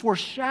 It is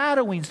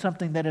foreshadowing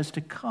something that is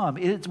to come.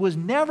 It was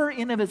never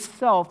in of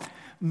itself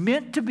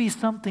meant to be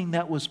something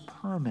that was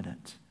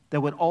permanent,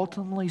 that would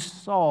ultimately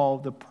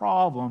solve the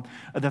problem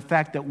of the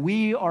fact that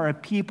we are a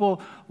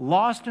people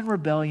lost in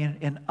rebellion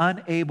and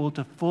unable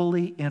to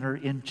fully enter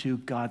into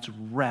God's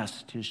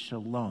rest, his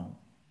shalom.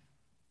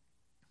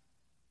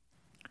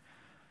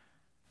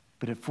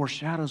 But it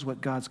foreshadows what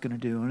God's going to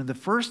do. And the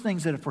first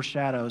things that it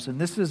foreshadows,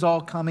 and this is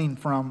all coming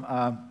from,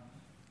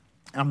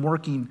 I'm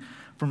working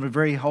from a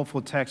very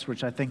helpful text,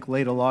 which I think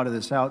laid a lot of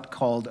this out,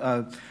 called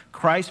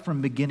Christ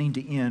from Beginning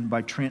to End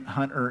by Trent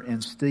Hunter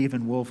and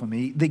Stephen Wolfram.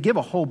 They give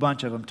a whole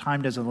bunch of them.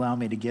 Time doesn't allow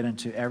me to get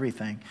into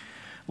everything.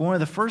 But one of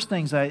the first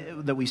things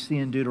that we see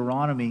in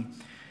Deuteronomy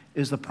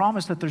is the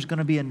promise that there's going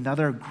to be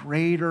another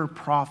greater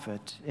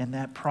prophet, and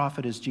that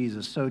prophet is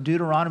Jesus. So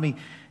Deuteronomy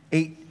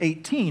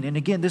 8:18. And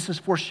again, this is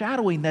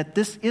foreshadowing that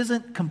this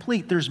isn't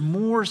complete. There's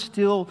more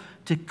still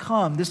to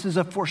come. This is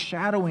a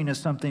foreshadowing of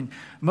something.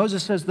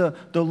 Moses says, the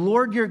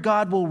Lord your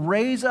God will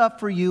raise up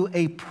for you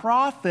a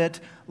prophet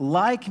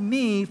like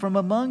me from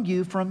among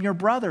you, from your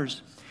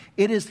brothers.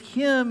 It is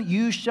him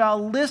you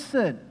shall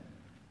listen.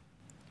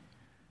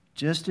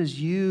 Just as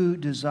you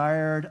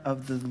desired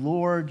of the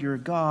Lord your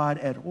God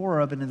at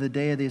Horeb and in the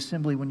day of the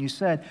assembly when you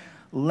said,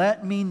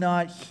 let me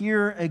not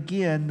hear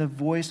again the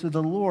voice of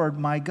the Lord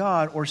my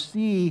God or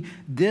see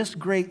this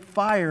great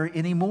fire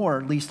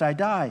anymore, lest I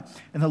die.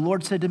 And the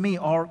Lord said to me,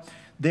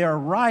 they are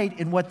right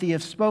in what they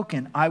have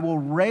spoken. I will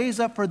raise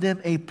up for them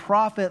a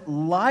prophet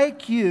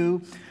like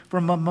you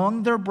from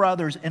among their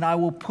brothers, and I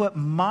will put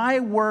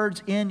my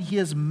words in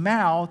his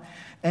mouth,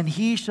 and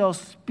he shall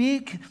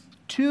speak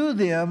to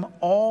them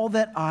all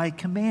that I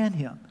command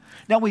him.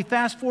 Now we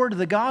fast forward to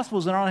the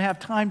Gospels, and I don't have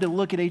time to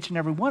look at each and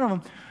every one of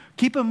them.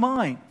 Keep in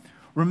mind,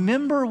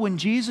 remember when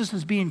Jesus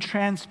is being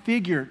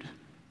transfigured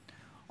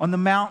on the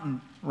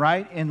mountain,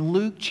 right? In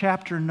Luke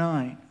chapter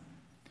 9.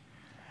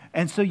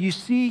 And so you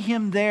see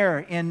him there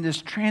in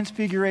this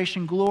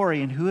transfiguration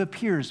glory. And who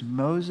appears?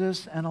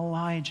 Moses and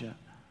Elijah.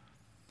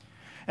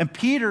 And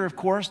Peter, of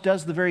course,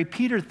 does the very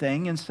Peter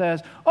thing and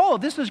says, oh,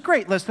 this is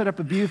great. Let's set up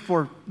a booth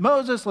for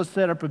Moses. Let's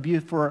set up a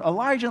booth for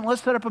Elijah. And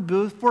let's set up a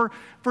booth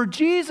for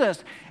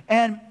Jesus.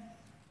 And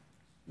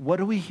what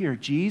do we hear?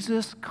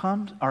 Jesus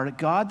comes, or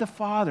God the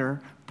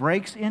Father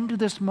breaks into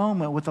this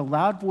moment with a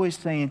loud voice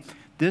saying,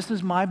 this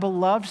is my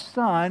beloved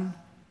Son.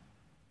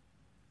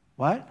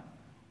 What?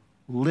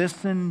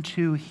 Listen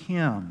to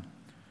him.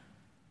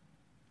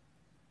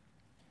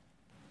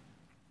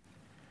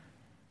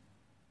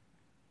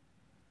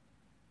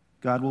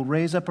 God will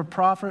raise up a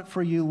prophet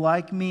for you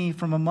like me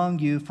from among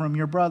you, from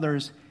your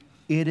brothers.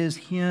 It is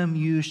him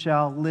you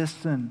shall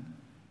listen.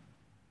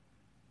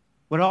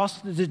 What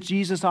else did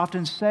Jesus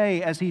often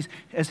say as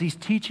he's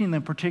teaching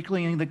them,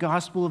 particularly in the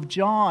Gospel of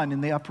John,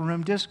 in the Upper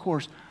Room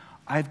Discourse?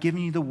 I've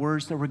given you the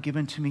words that were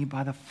given to me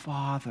by the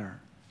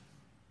Father.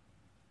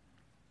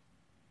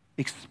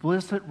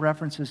 Explicit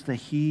references that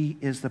he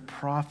is the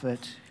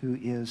prophet who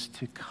is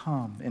to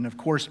come. And of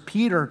course,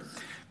 Peter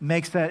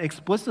makes that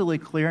explicitly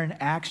clear in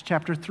Acts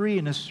chapter 3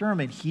 in his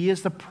sermon. He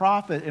is the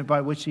prophet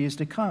by which he is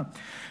to come.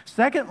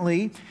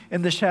 Secondly,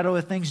 in the shadow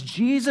of things,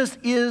 Jesus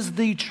is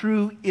the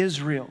true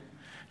Israel.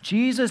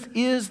 Jesus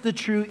is the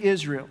true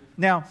Israel.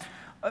 Now,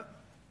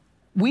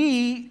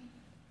 we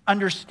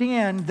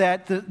understand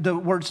that the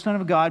word Son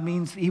of God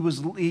means he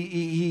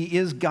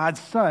is God's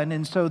Son,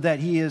 and so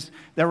that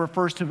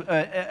refers to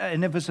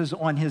an emphasis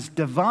on his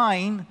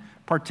divine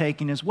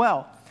partaking as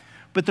well.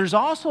 But there's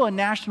also a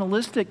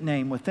nationalistic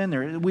name within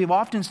there. We've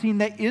often seen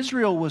that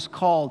Israel was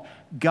called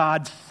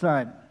God's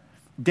son.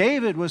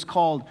 David was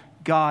called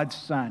God's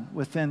son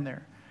within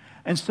there.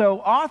 And so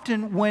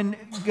often when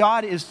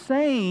God is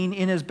saying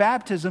in his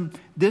baptism,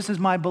 this is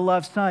my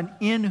beloved son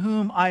in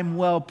whom I'm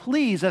well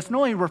pleased, that's not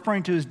only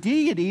referring to his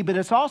deity, but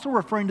it's also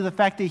referring to the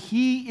fact that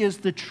he is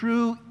the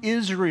true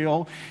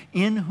Israel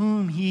in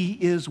whom he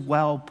is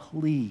well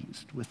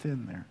pleased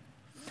within there.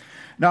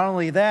 Not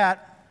only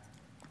that,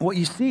 what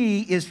you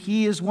see is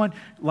he is one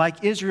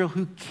like Israel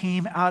who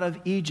came out of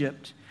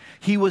Egypt.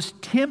 He was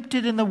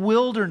tempted in the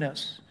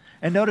wilderness.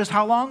 And notice,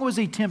 how long was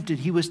he tempted?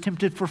 He was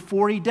tempted for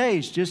 40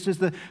 days, just as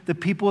the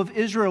people of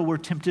Israel were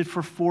tempted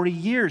for 40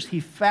 years. He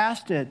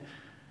fasted,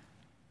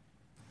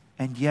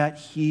 and yet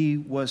he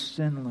was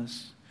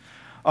sinless.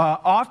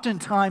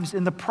 Oftentimes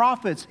in the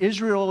prophets,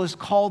 Israel is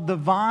called the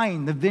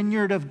vine, the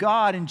vineyard of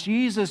God. And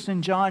Jesus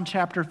in John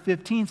chapter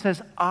 15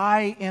 says,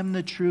 I am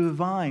the true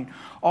vine.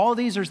 All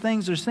these are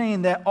things are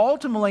saying that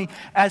ultimately,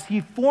 as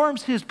he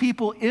forms his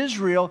people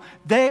Israel,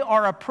 they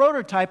are a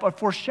prototype, a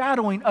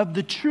foreshadowing of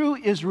the true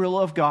Israel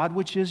of God,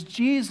 which is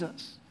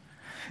Jesus.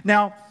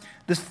 Now,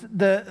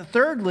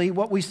 thirdly,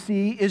 what we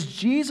see is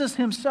Jesus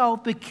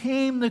himself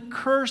became the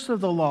curse of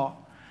the law.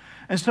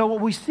 And so what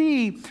we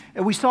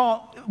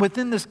saw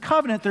within this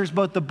covenant, there's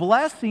both the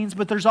blessings,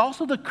 but there's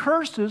also the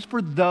curses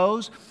for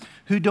those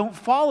who don't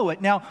follow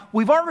it. Now,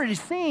 we've already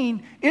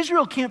seen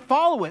Israel can't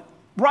follow it.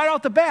 Right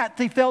off the bat,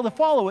 they fail to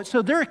follow it.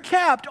 So they're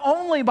kept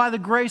only by the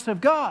grace of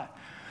God.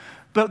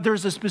 But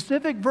there's a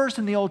specific verse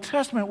in the Old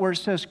Testament where it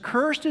says,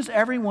 cursed is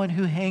everyone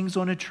who hangs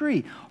on a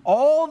tree.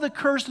 All the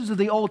curses of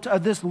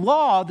this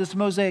law, this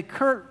Mosaic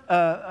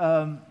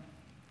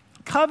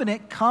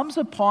covenant comes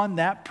upon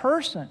that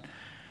person.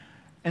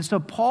 And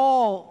so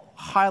Paul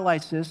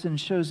highlights this and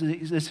shows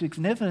the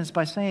significance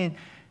by saying,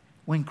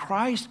 when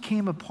Christ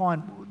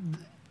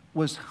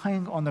was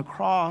hung on the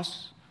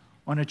cross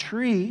on a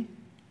tree,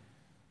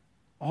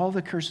 all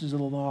the curses of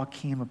the law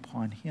came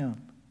upon him.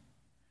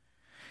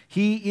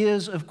 He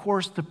is, of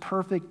course, the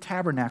perfect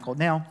tabernacle.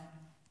 Now,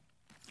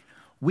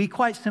 we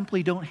quite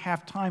simply don't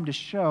have time to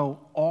show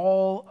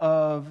all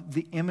of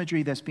the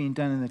imagery that's being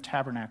done in the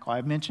tabernacle.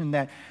 I've mentioned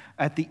that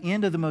at the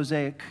end of the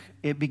Mosaic,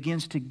 it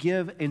begins to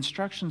give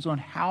instructions on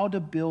how to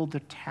build the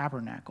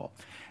tabernacle.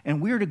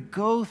 And we're to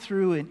go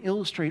through and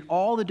illustrate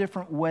all the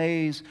different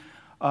ways,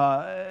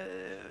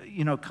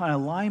 kind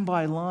of line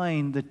by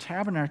line, the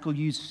tabernacle.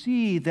 You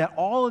see that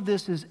all of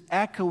this is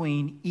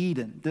echoing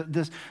Eden.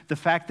 The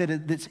fact that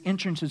its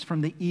entrance is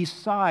from the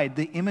east side,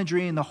 the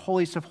imagery in the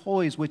holiest of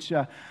holies, which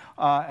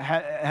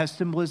has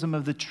symbolism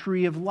of the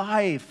tree of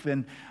life,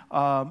 and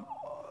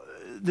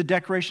the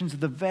decorations of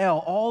the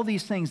veil. All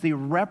these things, they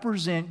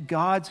represent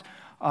God's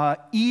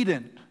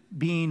Eden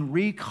being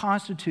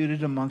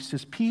reconstituted amongst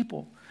his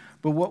people.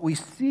 But what we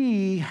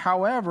see,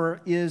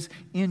 however, is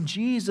in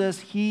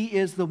Jesus, he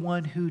is the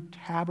one who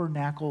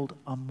tabernacled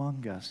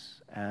among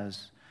us,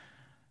 as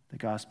the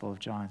Gospel of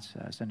John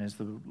says. And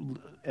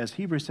as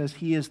Hebrews says,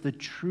 he is the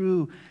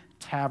true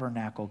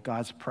tabernacle,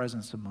 God's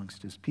presence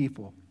amongst his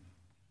people.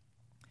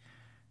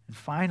 And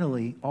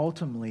finally,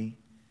 ultimately,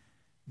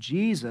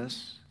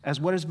 Jesus, as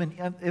what has been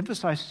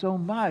emphasized so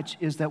much,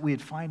 is that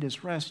we'd find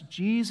his rest.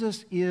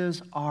 Jesus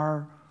is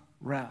our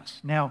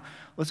rest. Now,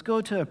 let's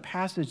go to a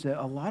passage that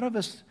a lot of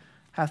us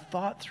have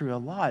thought through a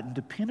lot and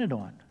depended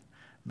on.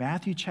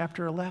 Matthew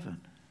chapter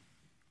 11.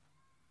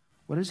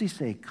 What does he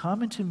say?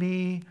 Come unto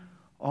me,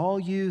 all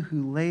you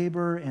who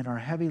labor and are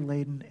heavy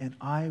laden, and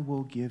I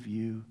will give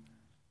you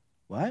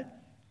what?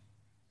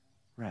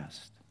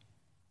 Rest.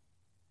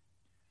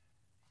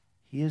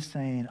 He is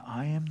saying,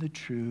 I am the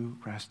true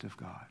rest of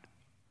God.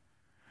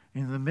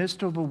 In the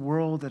midst of a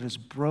world that is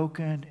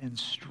broken and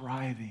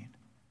striving,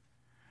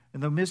 in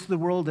the midst of the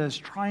world that is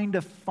trying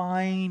to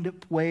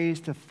find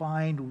ways to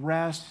find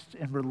rest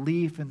and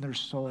relief in their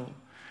soul,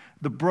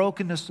 the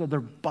brokenness of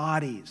their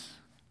bodies,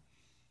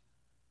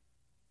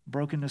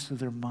 brokenness of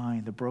their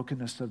mind, the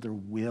brokenness of their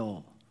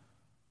will.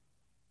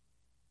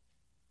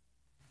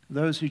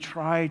 Those who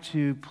try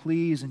to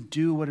please and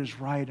do what is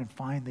right and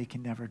find they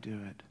can never do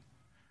it.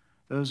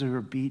 Those who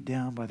are beat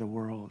down by the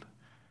world.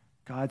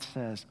 God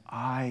says,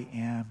 I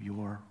am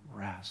your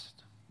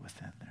rest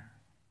within there.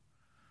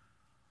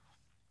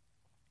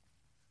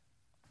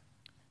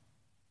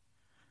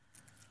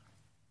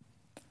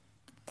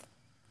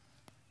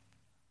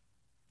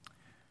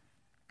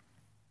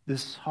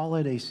 This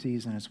holiday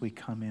season, as we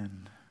come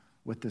in,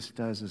 what this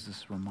does is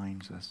this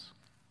reminds us.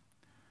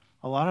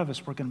 A lot of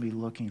us, we're going to be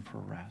looking for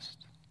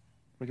rest.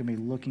 We're going to be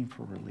looking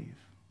for relief.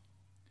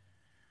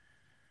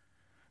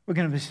 We're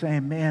going to be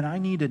saying, man, I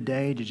need a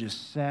day to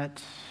just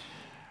sit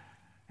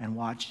and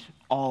watch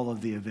all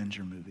of the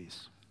Avenger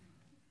movies.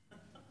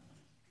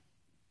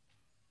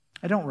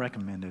 I don't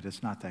recommend it.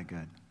 It's not that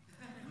good.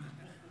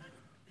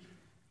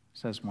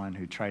 Says one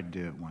who tried to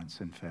do it once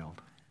and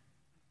failed.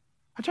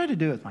 I tried to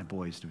do it with my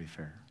boys, to be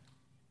fair.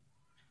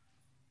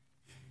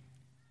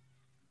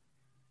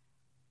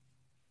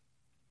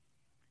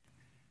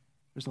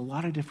 There's a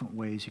lot of different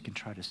ways you can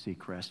try to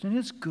seek rest, and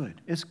it's good.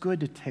 It's good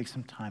to take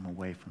some time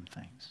away from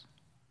things.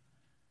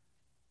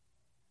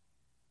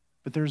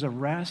 But there's a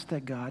rest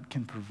that God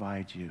can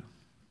provide you,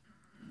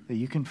 that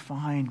you can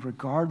find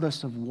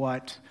regardless of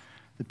what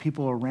the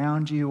people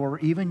around you or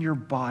even your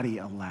body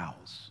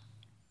allows.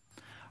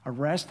 A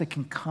rest that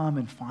can come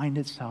and find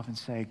itself and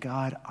say,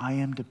 God, I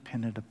am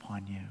dependent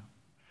upon you.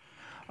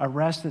 A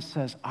rest that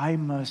says, I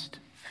must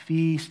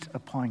feast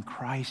upon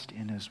Christ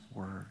in his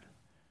word.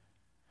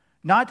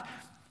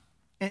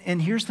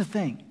 And here's the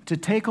thing, to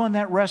take on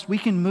that rest, we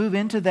can move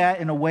into that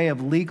in a way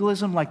of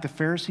legalism like the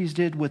Pharisees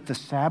did with the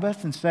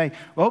Sabbath and say,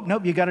 oh,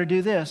 nope, you got to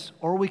do this.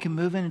 Or we can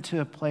move into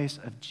a place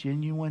of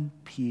genuine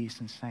peace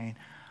and saying,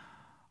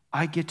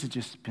 I get to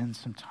just spend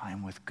some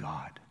time with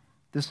God.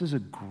 This is a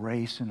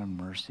grace and a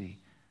mercy.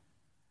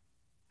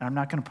 And I'm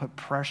not going to put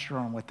pressure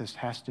on what this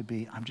has to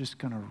be. I'm just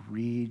going to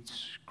read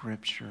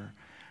Scripture,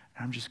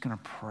 and I'm just going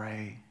to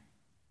pray.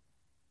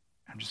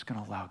 I'm just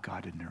going to allow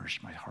God to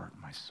nourish my heart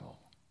and my soul.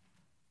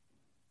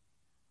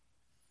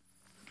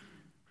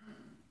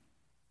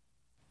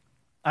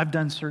 I've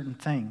done certain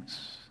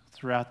things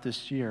throughout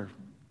this year.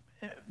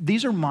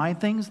 These are my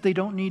things. They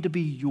don't need to be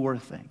your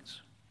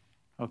things,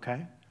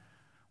 okay?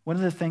 One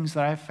of the things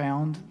that I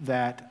found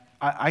that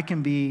I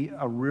can be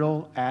a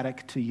real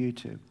addict to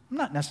YouTube. I'm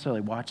not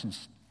necessarily watching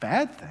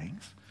bad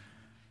things,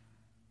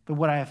 but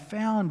what I have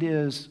found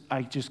is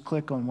I just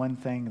click on one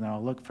thing and then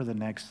I'll look for the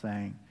next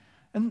thing.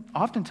 And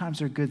oftentimes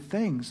they're good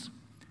things,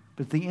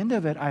 but at the end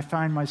of it, I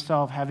find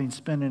myself having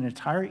spent an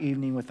entire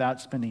evening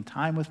without spending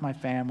time with my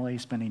family,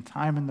 spending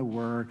time in the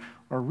Word,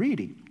 or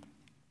reading.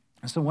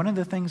 And so one of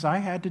the things I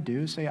had to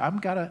do is say,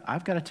 I've got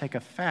to take a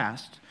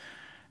fast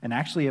and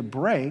actually a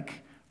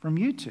break from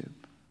YouTube.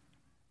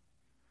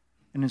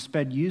 And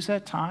instead use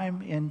that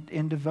time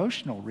in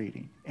devotional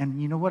reading.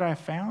 And you know what I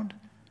found?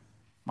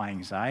 My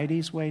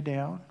anxiety's way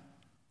down.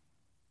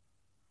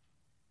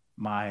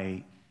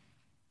 My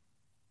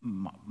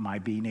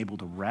being able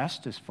to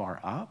rest is far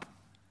up.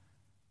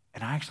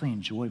 And I actually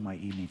enjoy my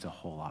evenings a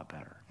whole lot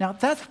better. Now,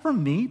 that's for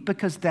me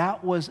because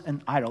that was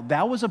an idol.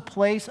 That was a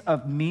place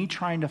of me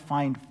trying to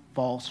find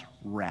false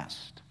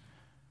rest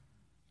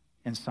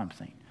in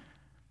something.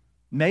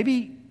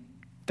 Maybe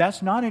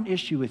that's not an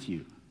issue with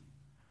you,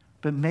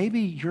 but maybe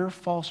your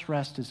false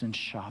rest is in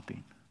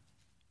shopping.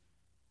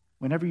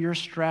 Whenever you're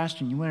stressed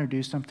and you want to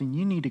do something,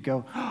 you need to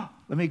go,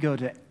 let me go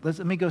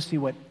see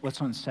what's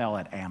on sale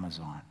at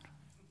Amazon.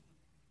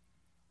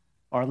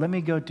 Or let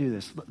me go do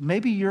this.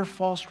 Maybe your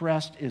false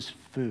rest is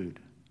food.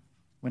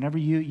 Whenever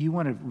you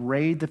want to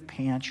raid the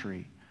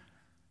pantry.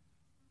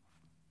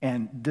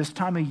 And this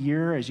time of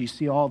year, as you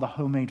see all the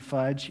homemade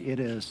fudge,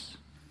 it's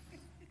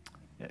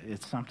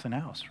something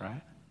else,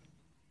 right?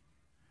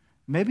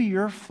 Maybe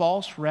your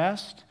false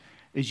rest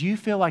is you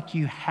feel like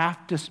you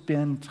have to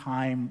spend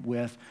time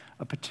with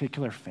a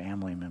particular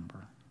family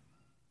member.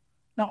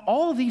 Now,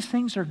 all of these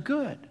things are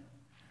good.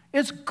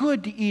 It's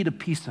good to eat a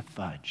piece of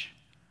fudge.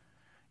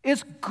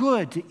 It's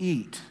good to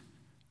eat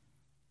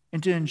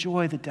and to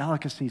enjoy the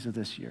delicacies of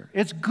this year.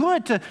 It's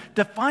good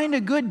to find a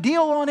good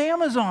deal on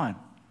Amazon.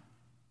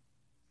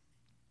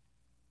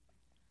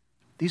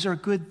 These are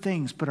good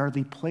things, but are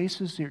they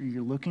places that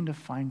you're looking to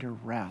find your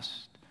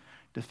rest?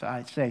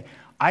 To say,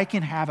 I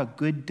can have a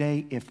good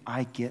day if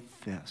I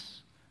get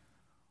this.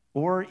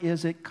 Or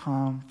is it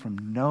come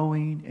from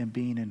knowing and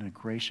being in a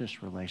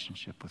gracious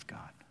relationship with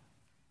God?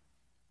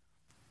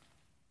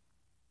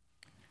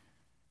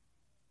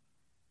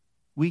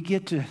 We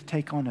get to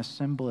take on a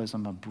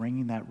symbolism of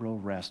bringing that real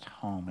rest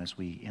home as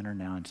we enter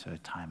now into a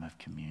time of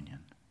communion.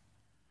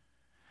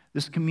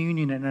 This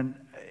communion,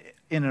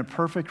 in a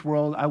perfect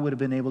world, I would have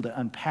been able to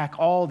unpack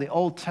all the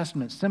Old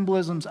Testament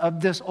symbolisms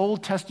of this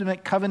Old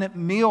Testament covenant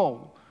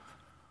meal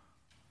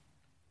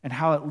and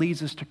how it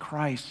leads us to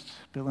Christ.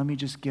 But let me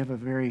just give a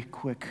very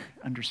quick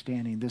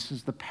understanding. This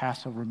is the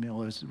Passover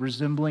meal. It's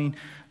resembling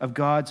of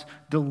God's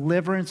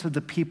deliverance of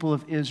the people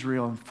of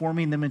Israel and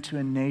forming them into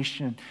a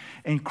nation.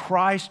 And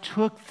Christ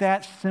took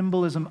that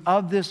symbolism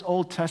of this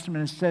Old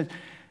Testament and said,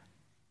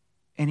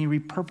 and he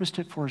repurposed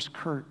it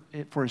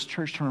for his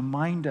church to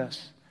remind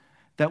us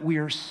that we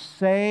are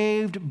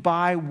saved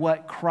by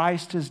what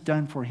Christ has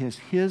done for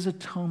his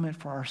atonement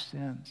for our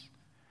sins.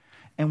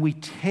 And we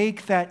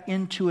take that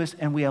into us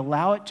and we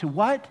allow it to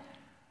what?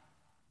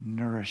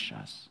 Nourish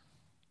us.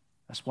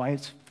 That's why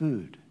it's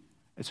food.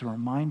 It's a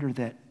reminder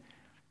that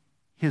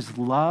His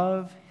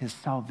love, his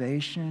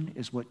salvation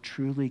is what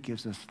truly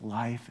gives us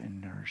life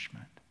and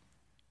nourishment.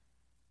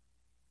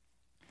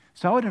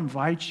 So I would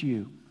invite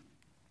you,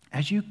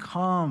 as you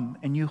come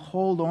and you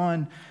hold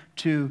on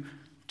to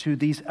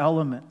these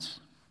elements,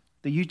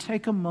 that you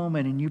take a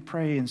moment and you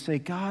pray and say,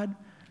 God,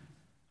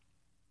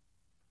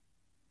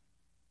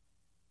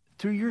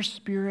 through your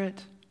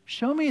Spirit,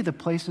 show me the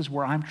places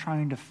where I'm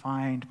trying to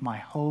find my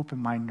hope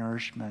and my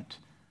nourishment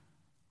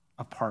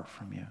apart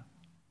from you.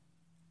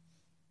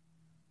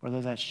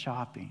 Whether that's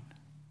shopping,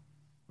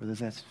 whether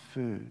that's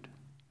food,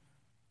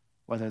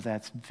 whether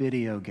that's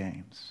video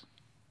games,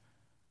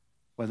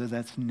 whether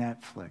that's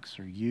Netflix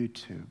or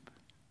YouTube.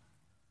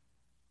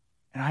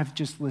 And I've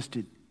just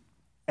listed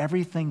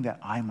everything that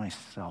I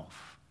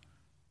myself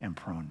am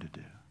prone to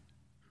do.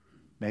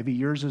 Maybe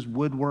yours is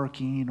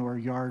woodworking or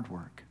yard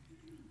work.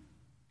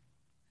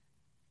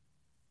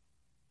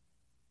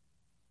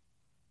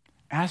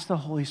 Ask the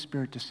Holy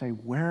Spirit to say,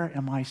 where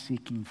am I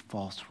seeking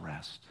false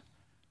rest?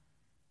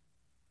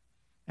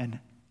 And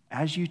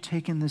as you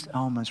take in these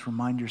elements,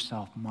 remind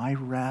yourself, my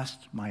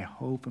rest, my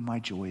hope, and my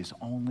joy is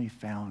only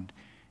found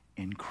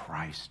in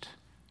Christ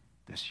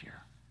this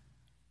year.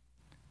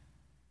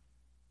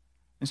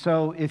 And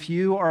so if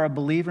you are a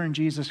believer in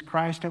Jesus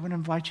Christ, I would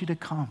invite you to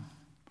come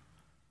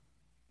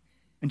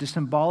and to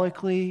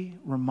symbolically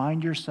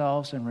remind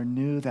yourselves and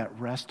renew that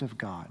rest of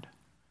God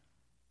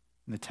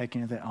in the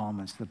taking of the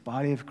elements, the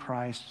body of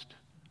Christ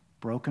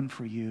broken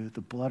for you,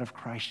 the blood of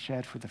Christ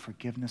shed for the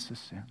forgiveness of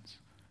sins,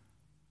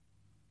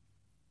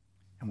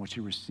 and what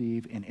you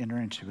receive and enter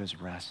into his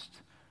rest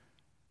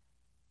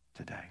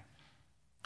today.